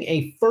almost getting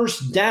a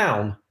first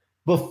down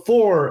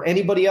before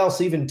anybody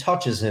else even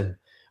touches him,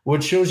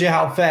 which shows you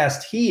how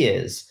fast he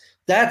is.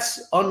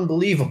 That's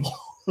unbelievable.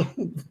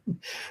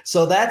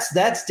 So that's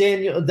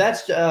Daniel.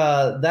 That's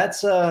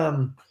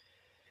the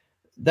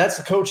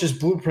coach's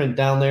blueprint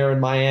down there in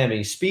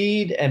Miami.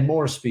 Speed and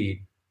more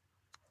speed.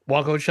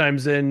 Walco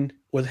chimes in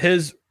with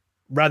his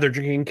rather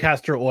drinking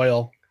castor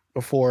oil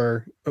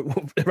before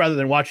rather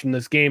than watching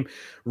this game.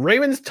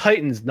 Ravens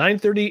Titans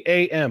 9:30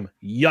 a.m.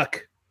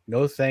 Yuck.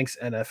 No thanks,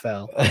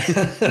 NFL.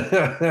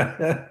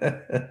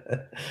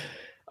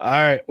 All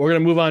right, we're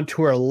gonna move on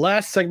to our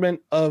last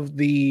segment of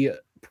the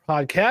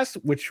podcast,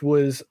 which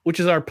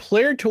is our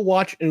player to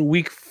watch in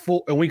week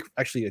 4.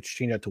 Actually, it's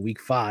changed out to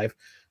week 5.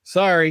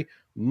 Sorry,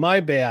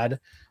 my bad.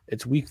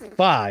 It's week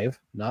 5,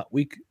 not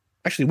week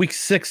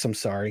 6. I'm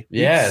sorry.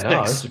 Yeah,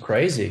 no, this is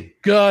crazy.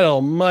 God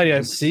Almighty!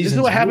 This is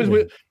what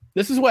happens.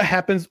 This is what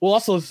happens. Well,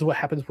 also, this is what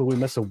happens when we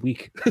miss a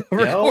week.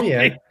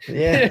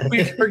 Yeah.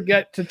 We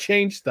forget to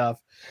change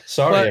stuff.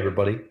 Sorry,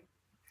 everybody.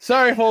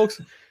 Sorry, folks.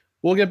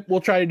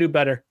 We'll try to do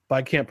better, but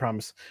I can't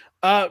promise.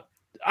 I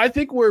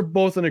think we're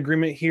both in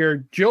agreement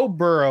here. Joe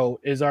Burrow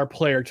is our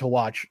player to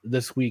watch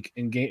this week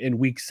in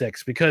week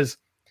 6 because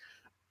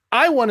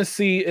I want to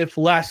see if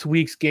last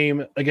week's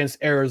game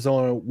against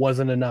Arizona was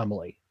an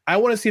anomaly. I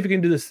want to see if he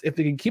can do this, if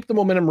they can keep the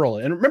momentum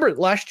rolling. And remember,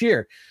 last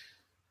year,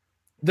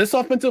 this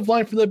offensive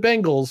line for the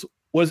Bengals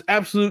was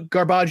absolute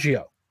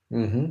garbaggio,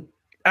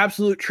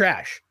 absolute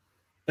trash.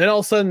 And all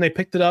of a sudden, they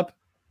picked it up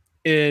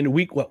in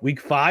week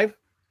 5?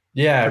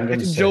 Yeah,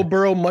 protected Joe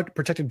Burrow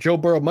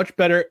much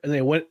better, and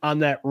they went on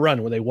that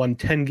run where they won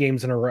 10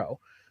 games in a row,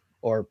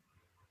 where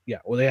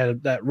they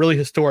had that really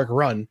historic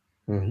run.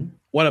 Went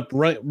up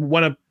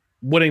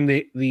winning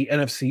the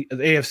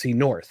AFC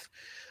North.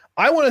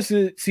 I want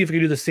to see if we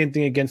can do the same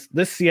thing against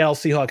this Seattle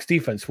Seahawks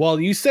defense. Well,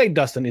 you say,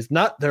 Dustin,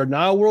 they're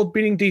not a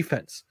world-beating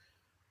defense,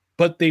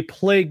 but they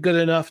play good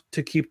enough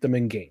to keep them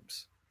in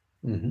games.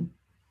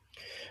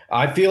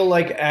 I feel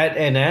like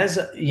as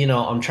you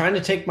know, I'm trying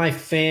to take my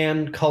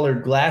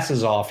fan-colored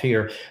glasses off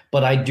here,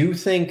 but I do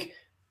think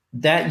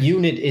that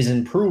unit is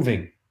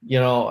improving.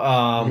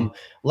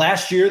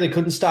 Last year they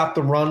couldn't stop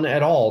the run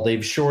at all.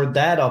 They've shored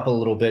that up a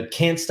little bit.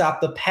 Can't stop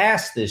the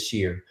pass this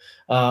year.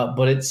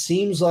 But it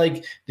seems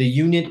like the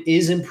unit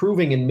is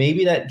improving, and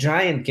maybe that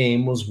Giant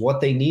game was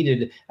what they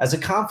needed as a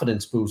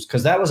confidence boost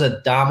because that was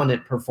a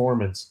dominant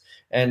performance.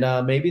 And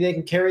maybe they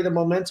can carry the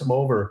momentum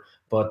over,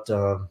 but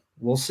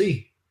we'll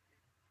see.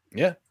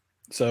 Yeah.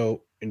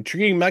 So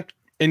intriguing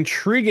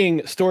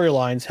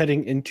storylines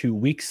heading into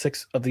week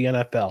 6 of the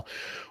NFL.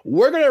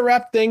 We're going to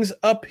wrap things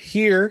up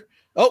here.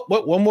 Oh,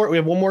 one more. We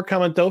have one more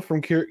comment though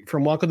from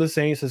Walker the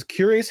Saint. He says,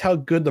 curious how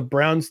good the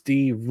Browns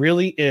D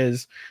really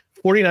is.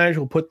 49ers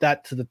will put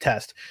that to the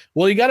test.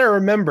 Well, you got to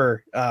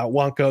remember,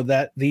 Wonko,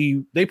 that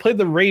they played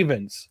the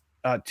Ravens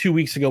 2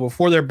 weeks ago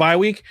before their bye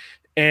week,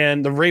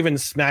 and the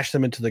Ravens smashed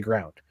them into the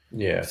ground.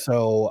 Yeah.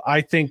 So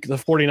I think the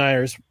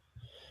 49ers,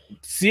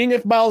 seeing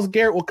if Myles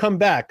Garrett will come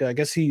back. I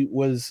guess he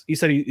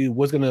said he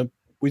was gonna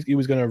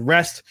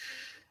rest,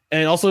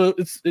 and also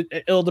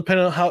it'll depend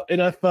on how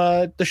if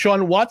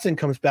Deshaun Watson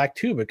comes back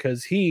too,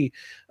 because he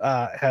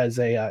has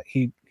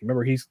he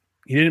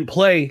didn't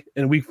play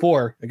in week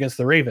 4 against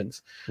the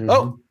Ravens.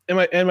 Oh,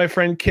 and my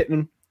friend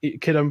Kittim,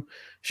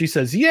 she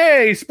says,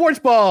 "Yay, sports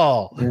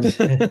ball!"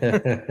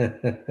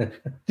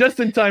 Just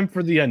in time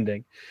for the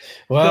ending.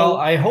 Well, so,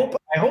 I hope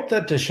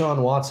that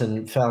Deshaun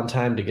Watson found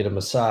time to get a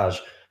massage.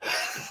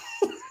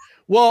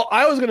 Well,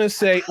 I was going to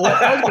say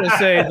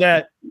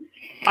that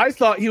I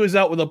thought he was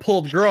out with a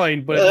pulled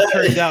groin, but it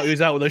turns out he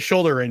was out with a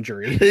shoulder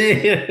injury.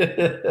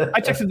 I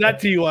texted that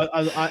to you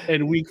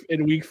in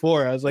week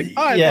 4. I was like,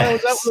 I thought I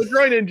was out with a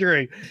groin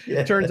injury.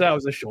 It turns out it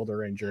was a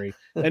shoulder injury.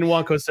 And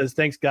Wonko says,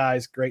 thanks,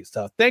 guys. Great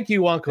stuff. Thank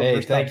you, Wonko.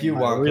 Hey, thank you,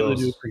 Wonko. I really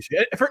do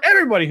appreciate it. For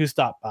everybody who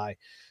stopped by,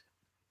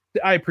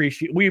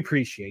 we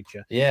appreciate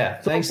you.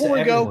 Yeah, so thanks before to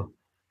we everyone. go,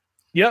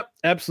 yep,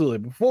 absolutely.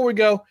 Before we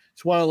go,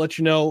 just want to let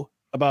you know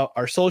about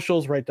our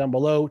socials right down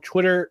below: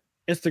 Twitter,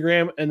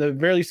 Instagram, and the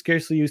very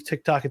scarcely used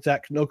TikTok. It's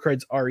at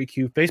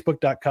NoCredsREQ.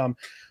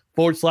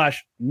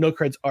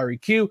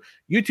 Facebook.com/NoCredsREQ.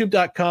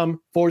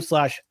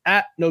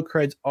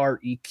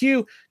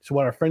 YouTube.com/@NoCredsREQ. Just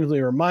want a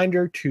friendly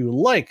reminder to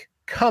like,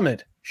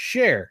 comment,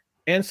 share,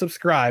 and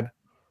subscribe.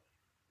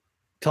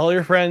 Tell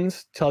your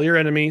friends, tell your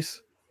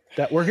enemies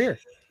that we're here.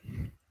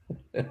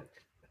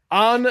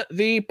 On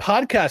the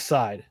podcast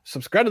side,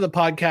 subscribe to the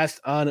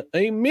podcast on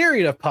a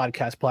myriad of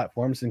podcast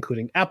platforms,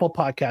 including Apple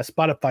Podcasts,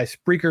 Spotify,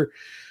 Spreaker,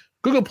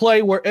 Google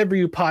Play, wherever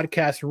you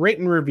podcast. Rate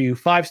and review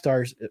 5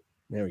 stars.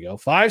 There we go.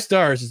 5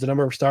 stars is the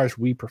number of stars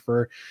we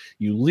prefer.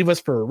 You leave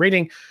us for a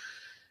rating.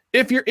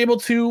 If you're able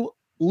to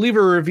leave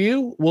a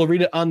review, we'll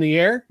read it on the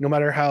air, no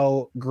matter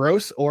how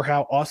gross or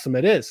how awesome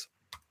it is.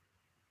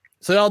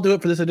 So that'll do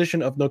it for this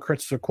edition of No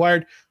Credits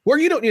Required, where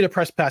you don't need a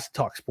press pass to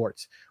talk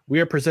sports. We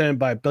are presented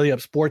by Belly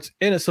Up Sports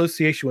in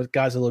association with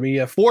Godzilla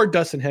Media. For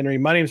Dustin Henry,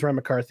 my name is Ryan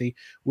McCarthy.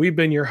 We've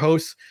been your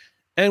hosts,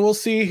 and we'll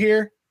see you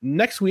here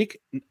next week,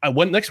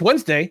 next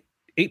Wednesday,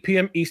 8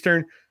 p.m.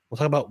 Eastern. We'll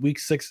talk about Week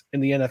 6 in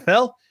the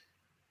NFL.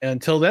 And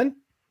until then,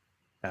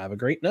 have a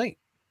great night.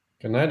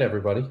 Good night,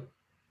 everybody.